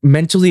gonna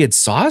mentally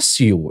exhaust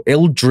you.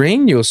 It'll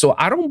drain you. So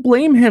I don't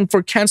blame him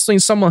for canceling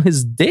some of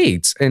his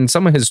dates and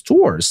some of his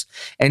tours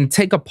and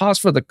take a pause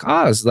for the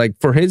cause, like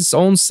for his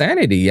own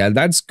sanity. Yeah,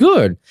 that's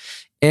good.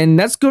 And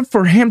that's good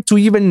for him to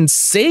even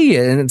say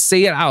it and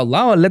say it out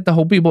loud and let the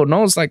whole people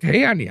know. It's like,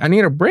 hey, I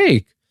need a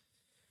break.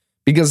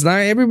 Because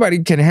not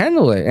everybody can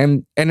handle it.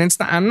 And it's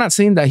not, I'm not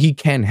saying that he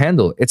can't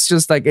handle it. It's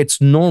just like,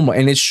 it's normal.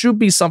 And it should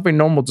be something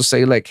normal to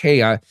say like,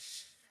 hey,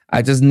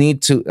 I just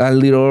need a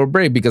little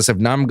break because if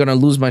not, I'm going to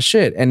lose my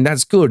shit. And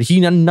that's good.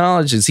 He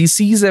acknowledges, he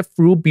sees it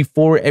through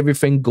before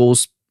everything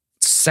goes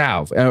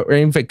south, or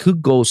if it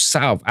could go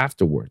south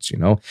afterwards, you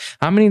know?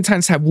 How many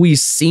times have we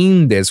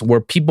seen this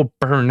where people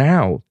burn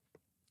out?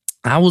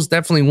 I was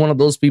definitely one of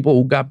those people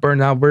who got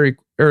burned out very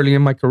early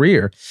in my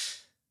career.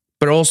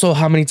 But also,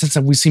 how many times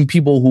have we seen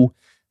people who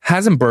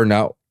hasn't burned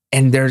out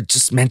and they're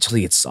just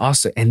mentally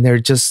exhausted and they're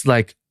just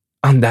like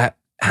on that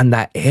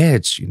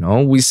edge, you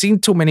know? We've seen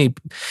too many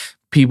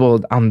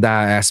people on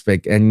that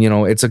aspect, and you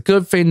know, it's a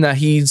good thing that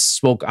he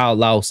spoke out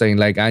loud saying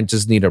like, I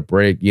just need a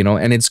break, you know,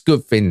 and it's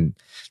good thing.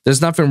 There's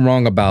nothing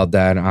wrong about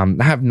that. I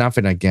have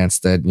nothing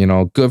against it, you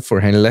know. Good for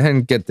him. Let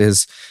him get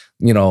this,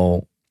 you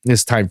know,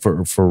 this time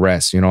for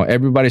rest, you know.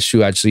 Everybody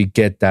should actually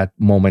get that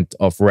moment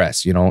of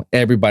rest, you know.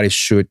 Everybody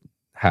should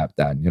have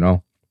that, you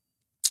know.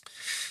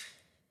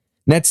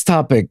 Next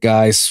topic,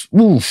 guys.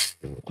 Oof.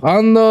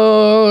 On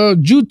the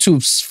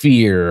YouTube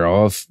sphere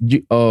of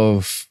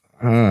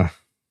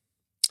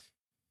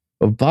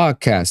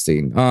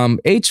podcasting,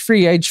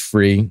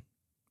 H3H3,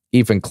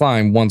 Ethan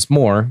Klein once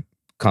more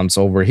comes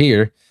over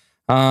here.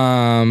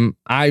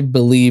 I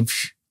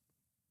believe.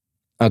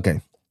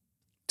 Okay,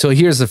 so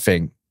here's the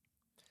thing.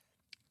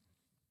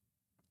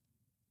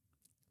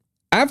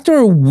 After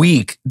a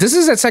week, this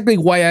is exactly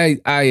why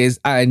I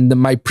in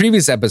my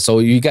previous episode,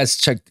 you guys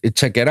check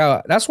it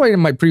out. That's why in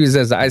my previous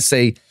episode, I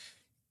say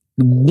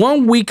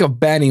 1 week of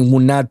banning will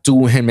not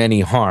do him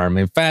any harm.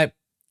 In fact,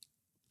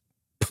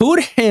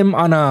 put him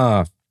on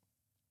a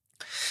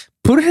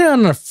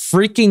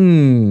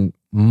freaking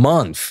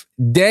month.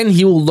 Then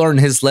he will learn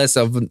his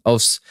lesson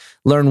of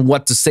learn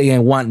what to say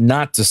and what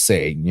not to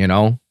say, you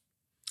know?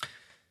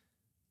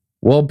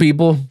 Well,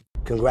 people,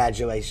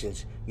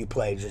 congratulations, you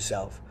played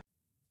yourself.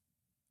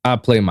 I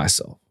play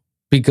myself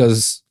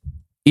because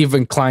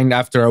even Klein,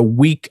 after a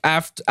week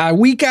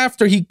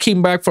after he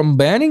came back from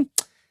banning,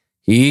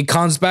 he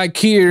comes back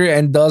here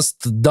and does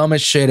the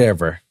dumbest shit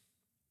ever.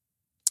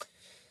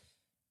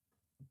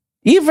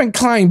 Even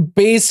Klein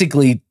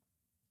basically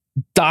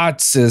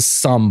doxes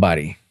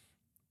somebody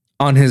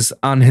on his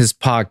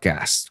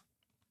podcast.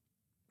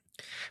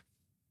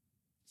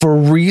 For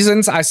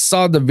reasons, I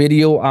saw the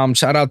video.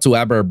 Shout out to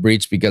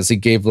Ep3 because he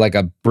gave like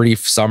a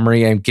brief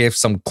summary and gave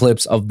some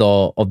clips of the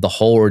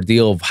whole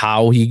ordeal of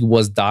how he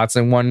was doxing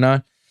and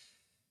whatnot.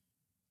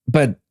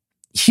 But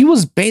he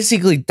was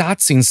basically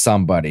doxing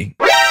somebody.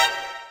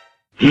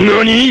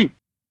 NANI?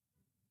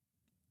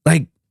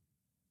 Like,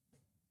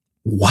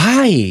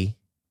 why?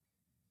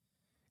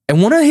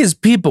 And one of his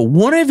people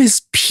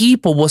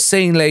was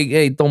saying like,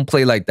 "Hey, don't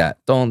play like that.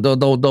 Don't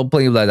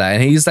play like that."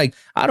 And he's like,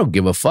 "I don't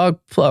give a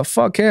fuck.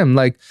 Fuck him."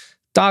 Like,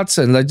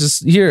 Dotson, like,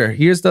 just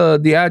here's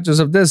the address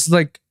of this.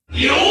 Like,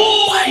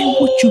 why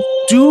would you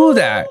do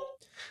that?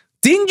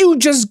 Didn't you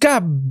just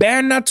got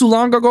banned not too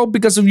long ago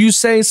because of you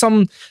saying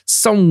some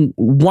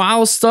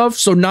wild stuff?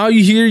 So now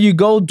you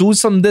go do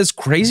some this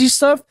crazy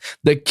stuff.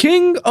 The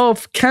king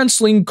of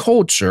canceling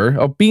culture,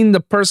 of being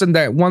the person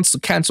that wants to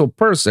cancel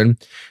person,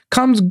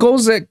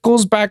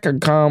 goes back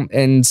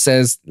and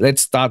says,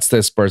 "Let's dots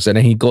this person,"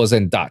 and he goes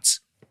and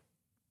dots.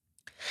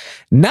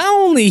 Not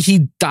only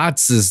he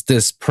dotses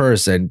this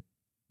person,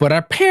 but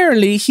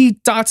apparently he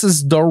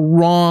doxes the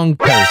wrong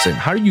person.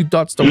 How do you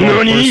dox the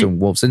wrong person,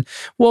 Wolfson?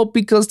 Well,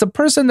 because the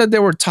person that they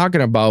were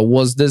talking about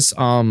was this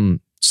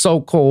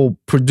so-called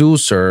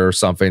producer or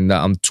something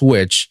on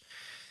Twitch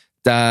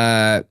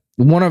that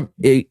one of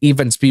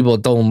Evan's people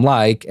don't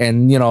like.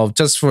 And, you know,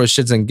 just for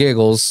shits and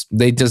giggles,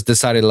 they just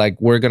decided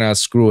like, we're going to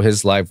screw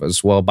his life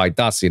as well by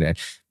doxing it.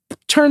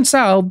 Turns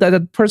out that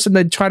the person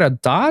that tried to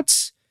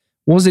dox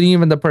wasn't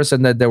even the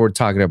person that they were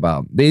talking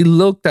about. They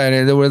looked at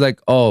it and they were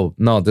like, "Oh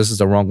no, this is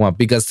the wrong one,"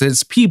 because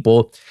his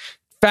people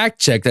fact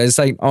checked that. It's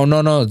like, "Oh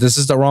no, this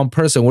is the wrong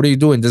person. What are you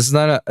doing? This is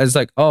not." It's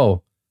like,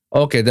 "Oh,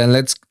 okay, then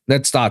let's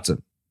dox it."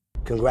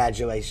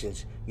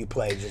 Congratulations, you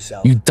played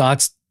yourself. You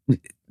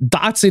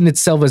doxing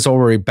itself is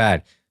already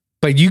bad,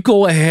 but you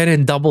go ahead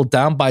and double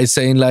down by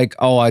saying like,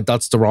 "Oh, I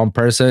doxed the wrong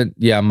person.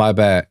 Yeah, my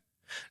bad.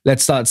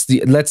 Let's dox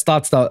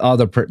the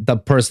other the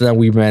person that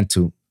we meant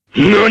to."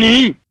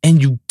 NANI?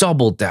 And you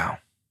double down.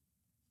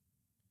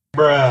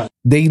 Bruh.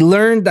 They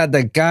learned that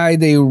the guy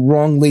they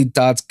wrongly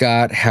doxed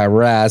got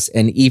harassed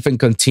and even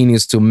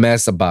continues to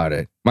mess about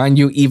it. Mind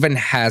you, even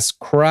has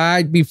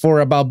cried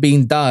before about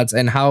being doxed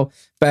and how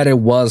bad it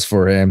was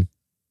for him.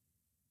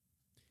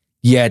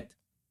 Yet,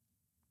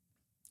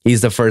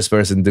 he's the first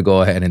person to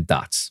go ahead and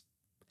dox.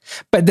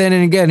 But then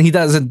again, he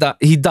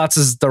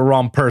doxes the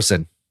wrong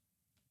person.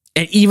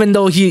 And even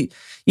though he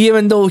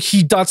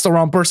doxed the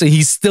wrong person,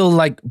 he still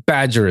like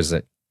badgers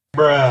it.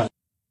 Bruh.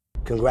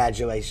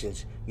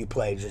 Congratulations, you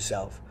played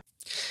yourself.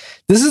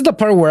 This is the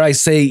part where I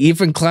say,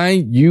 Ethan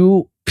Klein,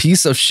 you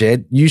piece of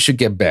shit, you should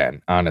get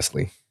banned,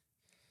 honestly.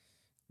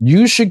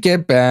 You should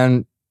get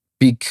banned.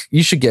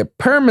 You should get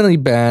permanently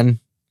banned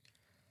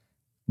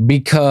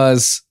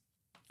because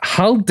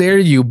how dare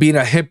you being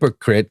a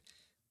hypocrite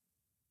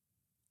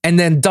and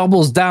then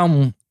doubles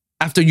down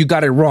after you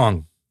got it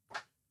wrong.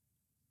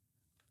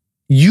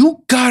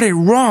 You got it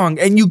wrong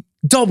and you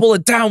double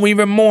it down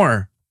even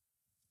more.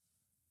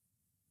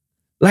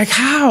 Like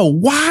how?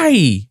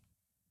 Why?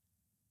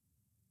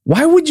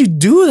 Why would you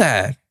do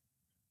that?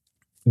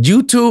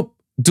 YouTube,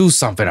 do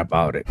something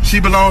about it. She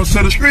belongs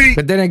to the street.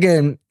 But then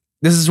again,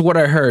 this is what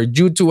I heard.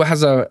 YouTube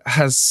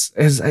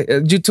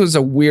YouTube is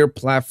a weird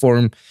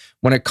platform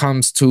when it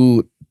comes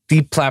to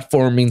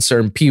deplatforming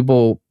certain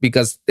people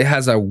because it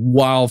has a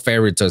wild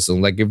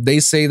favoritism. Like if they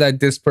say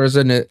that this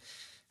person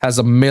has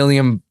 1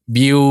 million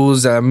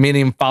views, 1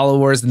 million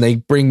followers, and they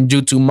bring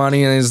YouTube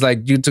money, and it's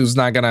like YouTube's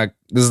not gonna,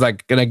 this is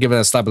like gonna give it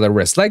a slap of the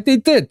wrist, like they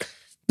did.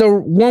 The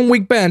 1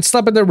 week ban,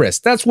 slap of the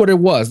wrist. That's what it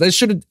was. They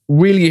should have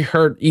really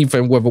hurt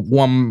Ethan with a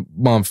 1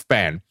 month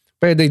ban,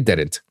 but they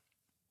didn't.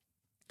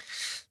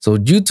 So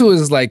YouTube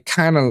is like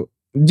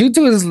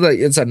YouTube is like,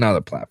 it's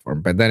another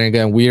platform, but then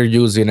again, we are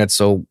using it.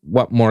 So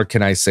what more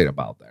can I say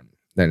about them?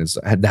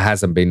 That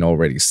hasn't been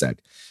already said.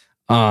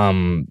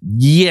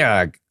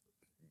 Yeah,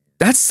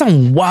 that's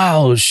some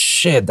wild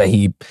shit that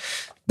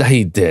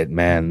he did,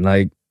 man.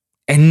 Like,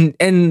 and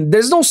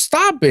there's no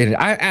stopping.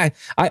 I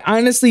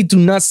honestly do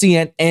not see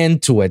an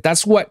end to it.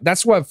 That's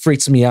what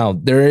freaks me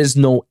out. There is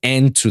no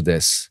end to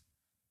this.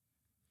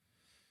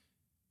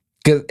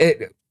 Because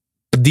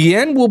the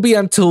end will be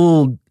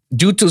until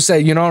YouTube say,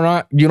 you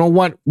know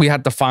what? We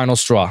had the final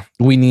straw.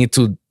 We need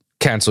to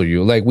cancel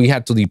you. Like we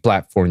had to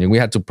deplatform you. We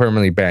had to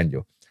permanently ban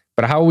you.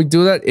 But how we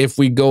do that? If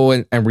we go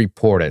and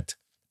report it.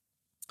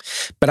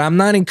 But I'm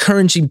not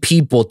encouraging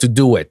people to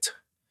do it.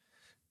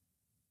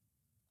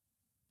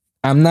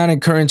 I'm not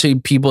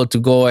encouraging people to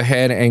go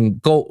ahead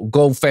and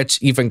go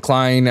fetch Ethan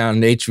Klein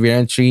on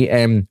H3H3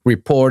 and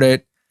report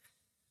it.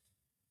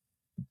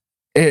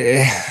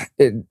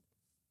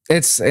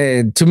 It's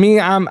to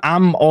me,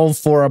 I'm all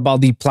for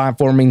about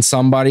deplatforming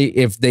somebody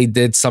if they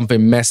did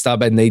something messed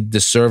up and they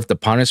deserve the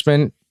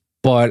punishment.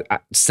 But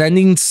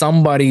sending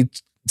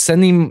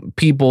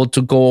people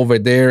to go over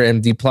there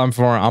and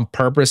deplatform on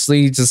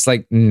purposely, just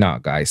like, no,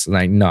 guys,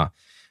 like, no.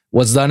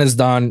 What's done is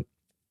done.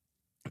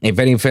 If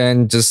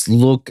anything, just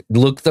look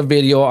the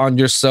video on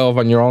yourself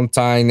on your own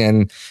time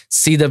and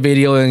see the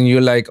video, and you're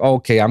like,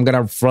 okay, I'm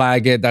gonna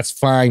flag it. That's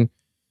fine.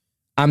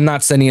 I'm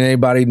not sending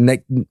anybody.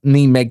 Let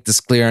me make this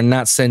clear. I'm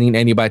not sending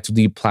anybody to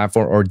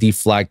deplatform or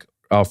deflag,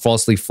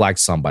 falsely flag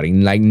somebody.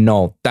 Like,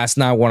 no, that's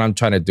not what I'm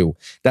trying to do.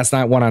 That's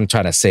not what I'm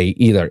trying to say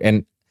either.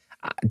 And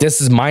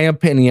this is my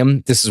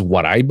opinion. This is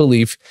what I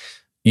believe.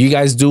 You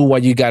guys do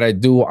what you gotta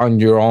do on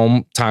your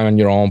own time, on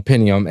your own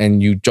opinion,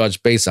 and you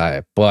judge based on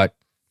it. But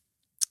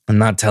I'm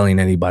not telling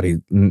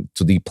anybody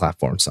to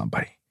deplatform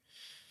somebody.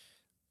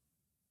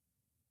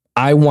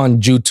 I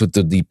want you to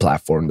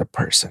deplatform the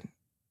person.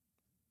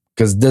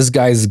 Because this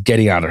guy is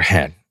getting out of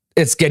hand.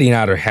 It's getting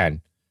out of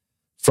hand.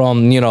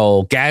 From,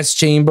 gas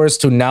chambers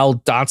to now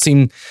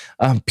doxing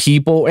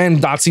people and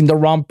doxing the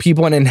wrong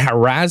people and then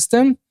harass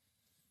them.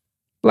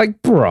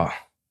 Like, bro.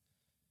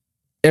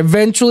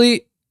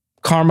 Eventually,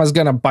 karma's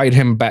going to bite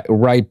him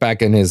right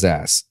back in his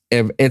ass.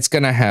 If it's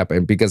going to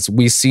happen because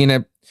we've seen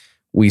it.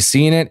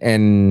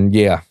 And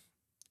yeah,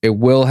 it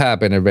will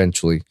happen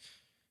eventually.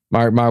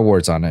 My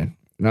words on it.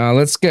 Now,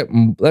 let's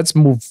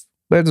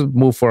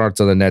move forward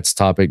to the next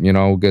topic,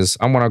 because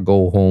I want to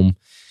go home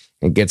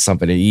and get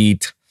something to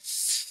eat.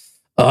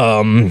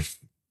 Movie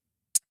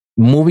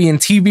and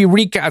TV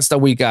recaps that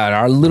we got,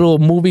 our little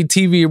movie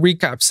TV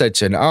recap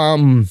section.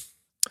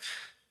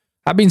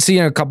 I've been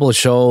seeing a couple of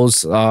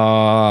shows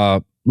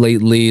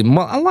lately, a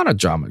lot of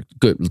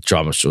good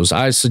drama shows.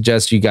 I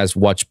suggest you guys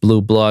watch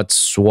Blue Bloods,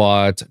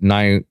 SWAT,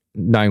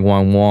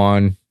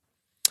 911,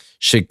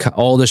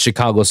 all the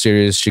Chicago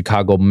series,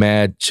 Chicago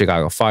Med,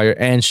 Chicago Fire,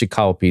 and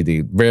Chicago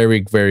PD. Very,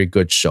 very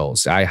good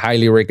shows. I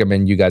highly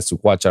recommend you guys to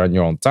watch it on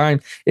your own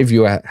time if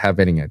you have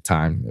any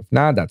time. If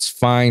not, that's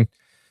fine.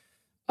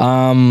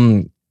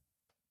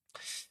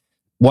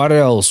 What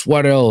else?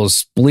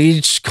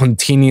 Bleach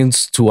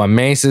continues to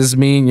amazes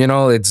me.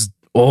 It's,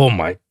 oh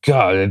my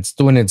God, it's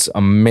doing its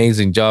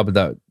amazing job.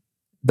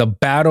 The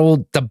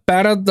battle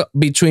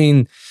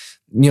between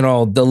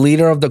the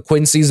leader of the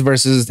Quincy's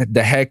versus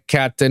the head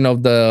captain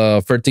of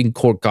the 13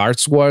 Court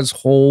Guards was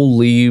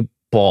holy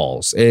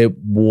balls. It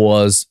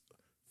was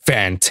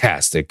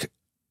fantastic.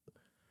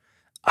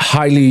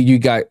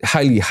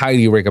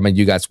 Highly recommend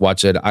you guys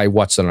watch it. I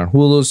watched it on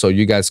Hulu, so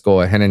you guys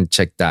go ahead and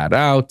check that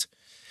out.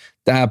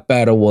 That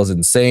battle was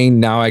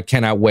insane. Now I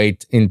cannot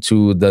wait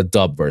into the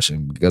dub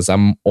version because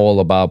I'm all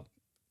about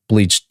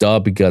Bleach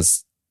dub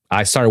because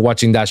I started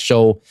watching that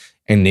show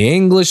in the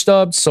English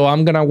dub, so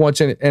I'm gonna watch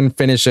it and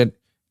finish it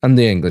on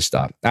the English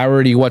dub. I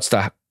already watched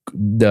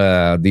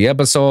the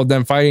episode of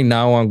them fighting.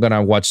 Now I'm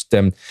gonna watch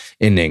them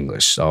in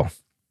English. So,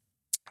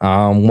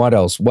 what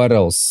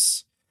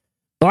else?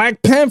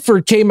 Black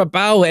Panther came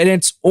about and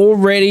it's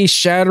already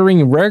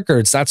shattering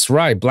records. That's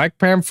right. Black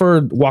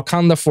Panther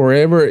Wakanda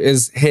Forever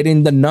is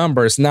hitting the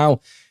numbers.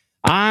 Now,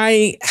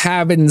 I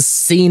haven't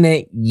seen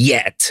it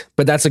yet,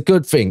 but that's a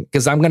good thing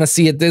because I'm going to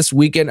see it this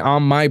weekend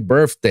on my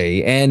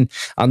birthday. And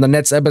on the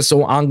next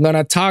episode, I'm going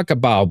to talk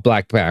about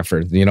Black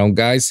Panther,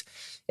 guys.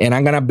 And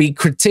I'm going to be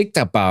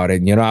critiqued about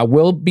it. I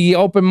will be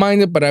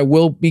open-minded, but I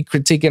will be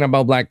critiquing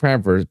about Black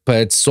Panther.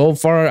 But so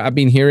far, I've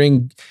been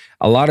hearing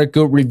a lot of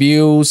good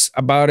reviews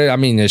about it. I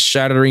mean, it's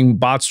shattering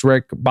box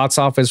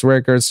office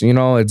records.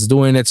 It's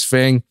doing its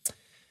thing.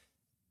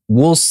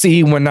 we'll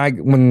see when I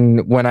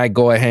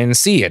go ahead and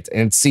see it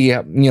and see,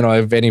 you know,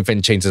 if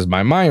anything changes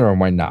my mind or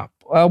why not.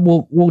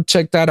 We'll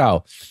check that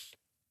out.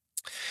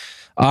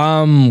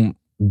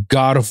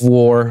 God of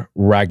War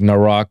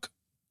Ragnarok.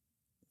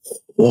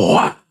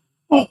 Wow.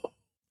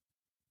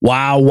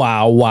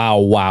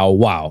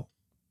 Wow.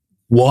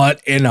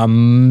 What an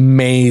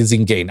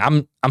amazing game.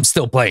 I'm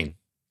still playing.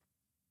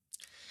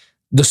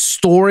 The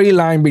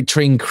storyline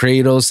between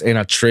Kratos and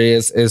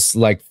Atreus is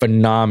like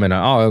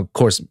phenomenal. Oh, of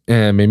course,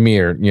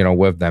 Mimir, you know,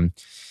 with them.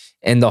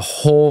 And the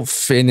whole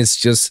thing is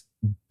just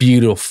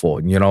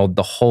beautiful. You know,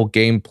 the whole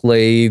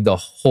gameplay, the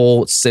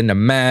whole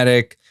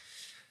cinematic,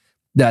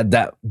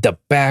 the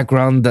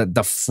background,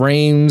 the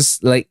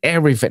frames, like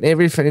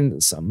everything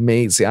is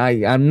amazing.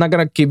 I'm not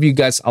gonna give you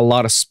guys a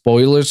lot of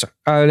spoilers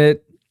on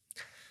it,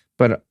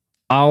 but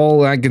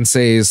all I can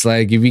say is,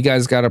 like, if you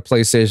guys got a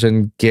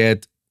PlayStation,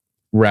 get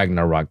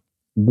Ragnarok.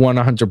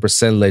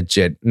 100%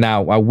 legit.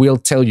 Now, I will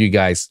tell you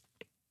guys,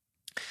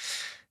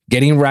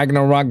 getting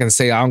Ragnarok and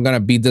say I'm gonna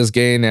beat this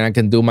game and I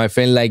can do my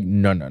thing, like,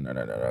 no,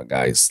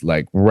 guys.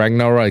 Like,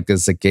 Ragnarok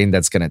is a game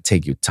that's gonna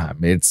take you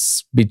time.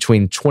 It's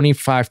between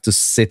 25 to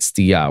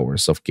 60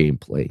 hours of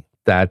gameplay.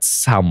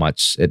 That's how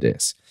much it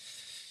is.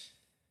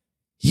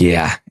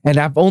 Yeah, and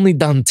I've only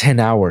done 10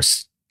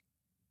 hours.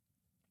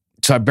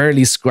 So I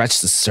barely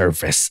scratched the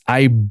surface.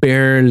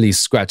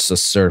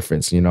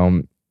 You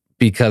know,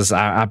 because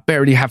I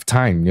barely have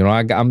time. You know,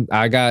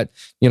 I got,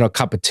 you know,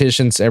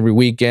 competitions every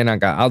weekend. I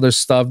got other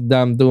stuff that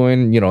I'm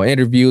doing, you know,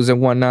 interviews and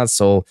whatnot.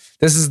 So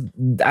this is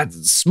that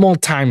small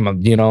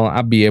time, you know,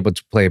 I'll be able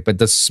to play it. But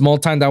the small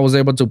time that I was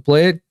able to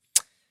play it,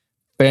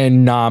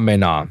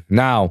 phenomenal.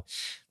 Now,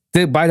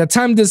 by the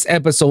time this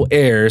episode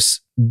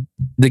airs,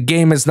 the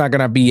game is not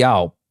going to be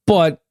out.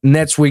 But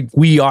next week,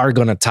 we are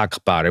going to talk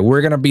about it.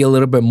 We're going to be a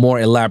little bit more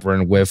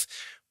elaborate with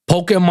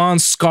Pokemon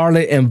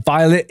Scarlet and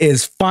Violet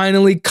is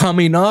finally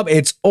coming up.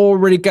 It's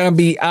already going to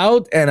be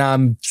out, and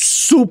I'm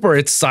super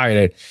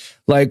excited.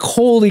 Like,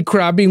 holy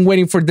crap, I've been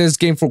waiting for this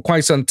game for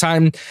quite some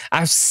time.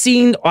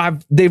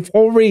 They've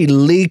already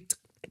leaked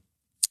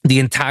the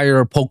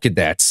entire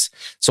Pokédex.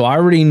 So I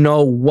already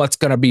know what's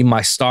going to be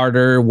my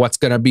starter, what's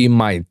going to be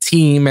my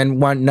team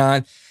and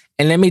whatnot.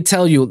 And let me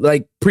tell you,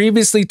 like,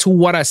 previously to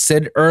what I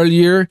said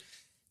earlier,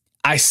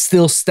 I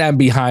still stand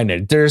behind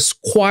it. There's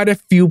quite a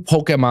few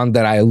Pokemon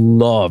that I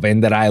love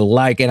and that I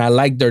like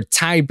their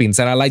typings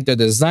and I like their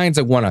designs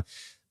and whatnot.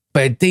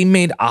 But they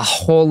made a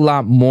whole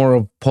lot more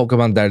of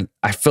Pokemon that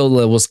I feel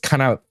it was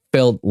kind of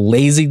felt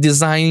lazy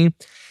designing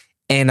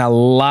and a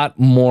lot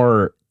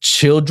more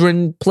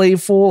children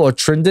playful or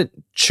trended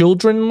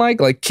children like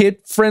kid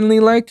friendly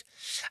like.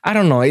 I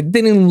don't know. It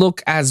didn't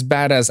look as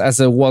bad as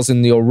it was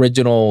in the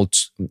original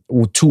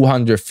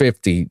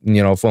 250,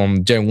 you know,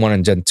 from Gen 1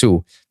 and Gen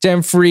 2.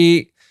 Gen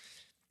 3,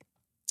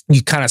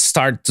 you kind of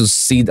start to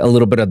see a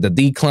little bit of the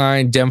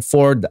decline. Gen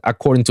 4,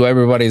 according to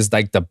everybody, is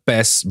like the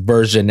best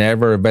version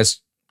ever.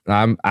 Best,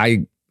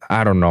 I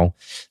don't know.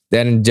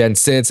 Then in Gen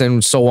 6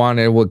 and so on,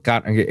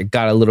 it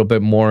got a little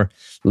bit more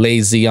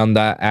lazy on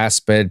that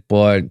aspect.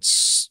 But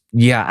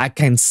yeah, I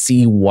can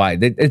see why.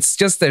 It's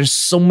just there's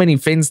so many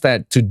things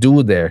to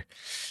do there.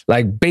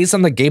 Like, based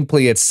on the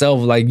gameplay itself,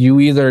 like, you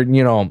either,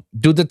 you know,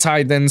 do the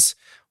Titans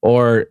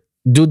or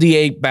do the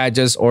 8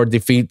 badges or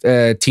defeat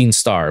Teen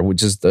Star,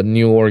 which is the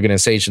new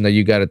organization that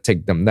you got to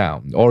take them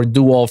down, or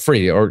do all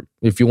 3, or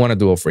if you want to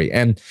do all 3.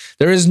 And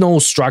there is no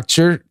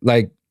structure.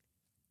 Like,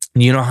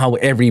 you know how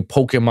every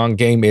Pokemon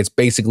game is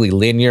basically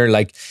linear.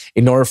 Like,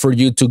 in order for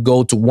you to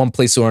go to one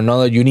place or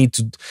another, you need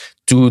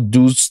to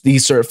do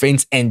these certain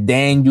things, and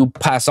then you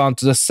pass on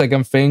to the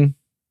second thing.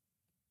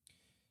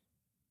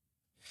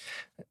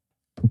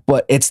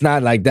 But it's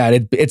not like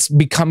that. It's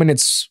becoming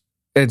its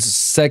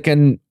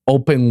second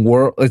open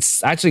world.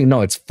 It's actually,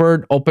 no, it's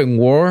third open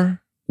world.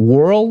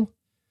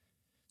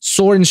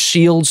 Sword and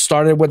Shield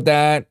started with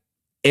that.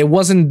 It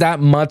wasn't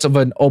that much of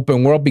an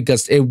open world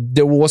because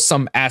there was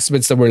some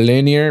aspects that were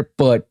linear,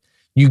 but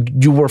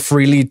you were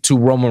freely to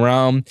roam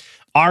around.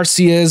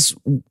 Arceus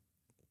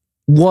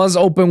was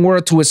open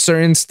world to a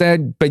certain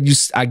extent, but you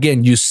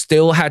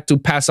still had to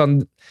pass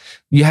on.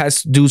 You had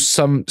to do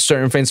some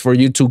certain things for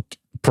you to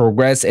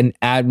progress and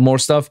add more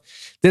stuff.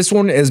 This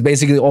one is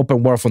basically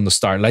open world from the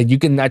start. Like, you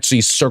can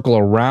actually circle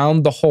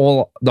around the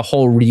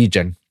whole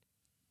region,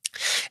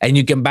 and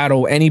you can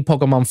battle any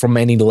Pokemon from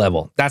any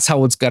level. That's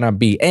how it's gonna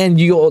be. And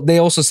they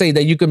also say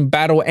that you can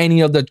battle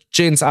any of the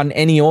gyms on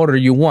any order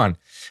you want,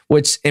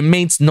 which it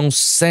makes no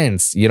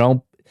sense. You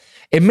know,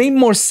 it made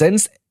more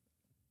sense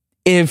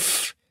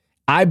if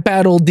I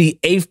battled the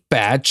 8th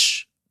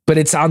batch, but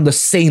it's on the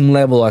same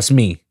level as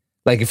me.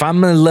 Like, if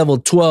I'm at level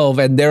 12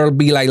 and there'll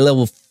be like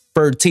level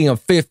 13 or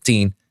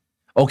 15,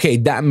 okay,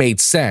 that made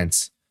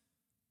sense.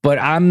 But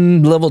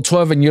I'm level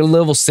 12 and you're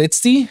level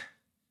 60?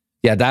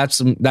 Yeah,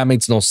 that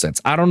makes no sense.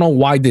 I don't know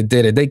why they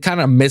did it. They kind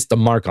of missed the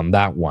mark on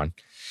that one.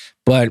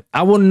 But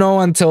I won't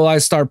know until I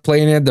start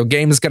playing it. The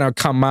game is going to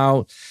come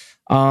out.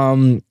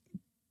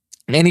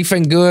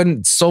 Anything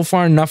good? So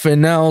far,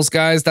 nothing else,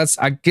 guys.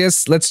 I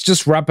guess let's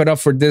just wrap it up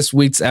for this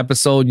week's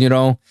episode, you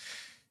know.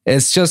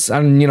 It's just,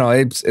 you know,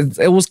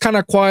 it was kind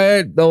of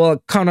quiet. There were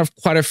kind of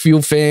quite a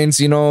few things,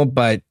 you know,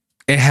 but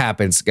it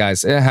happens,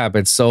 guys. It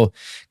happens. So,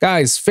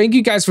 guys, thank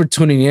you guys for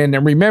tuning in.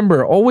 And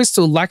remember, always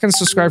to like and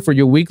subscribe for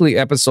your weekly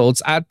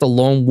episodes at the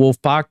Lone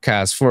Wolf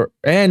Podcast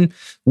and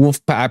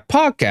Wolfpack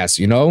Podcast,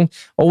 you know.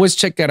 Always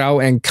check it out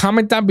and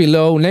comment down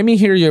below. Let me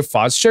hear your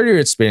thoughts. Share your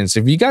experience.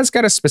 If you guys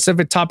got a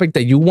specific topic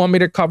that you want me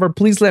to cover,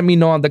 please let me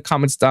know in the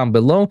comments down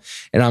below.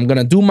 And I'm going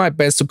to do my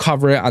best to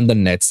cover it on the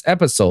next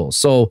episode.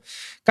 So,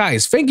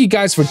 guys, thank you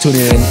guys for tuning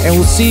in. And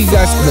we'll see you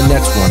guys in the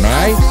next one, all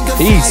right?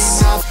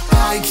 Peace.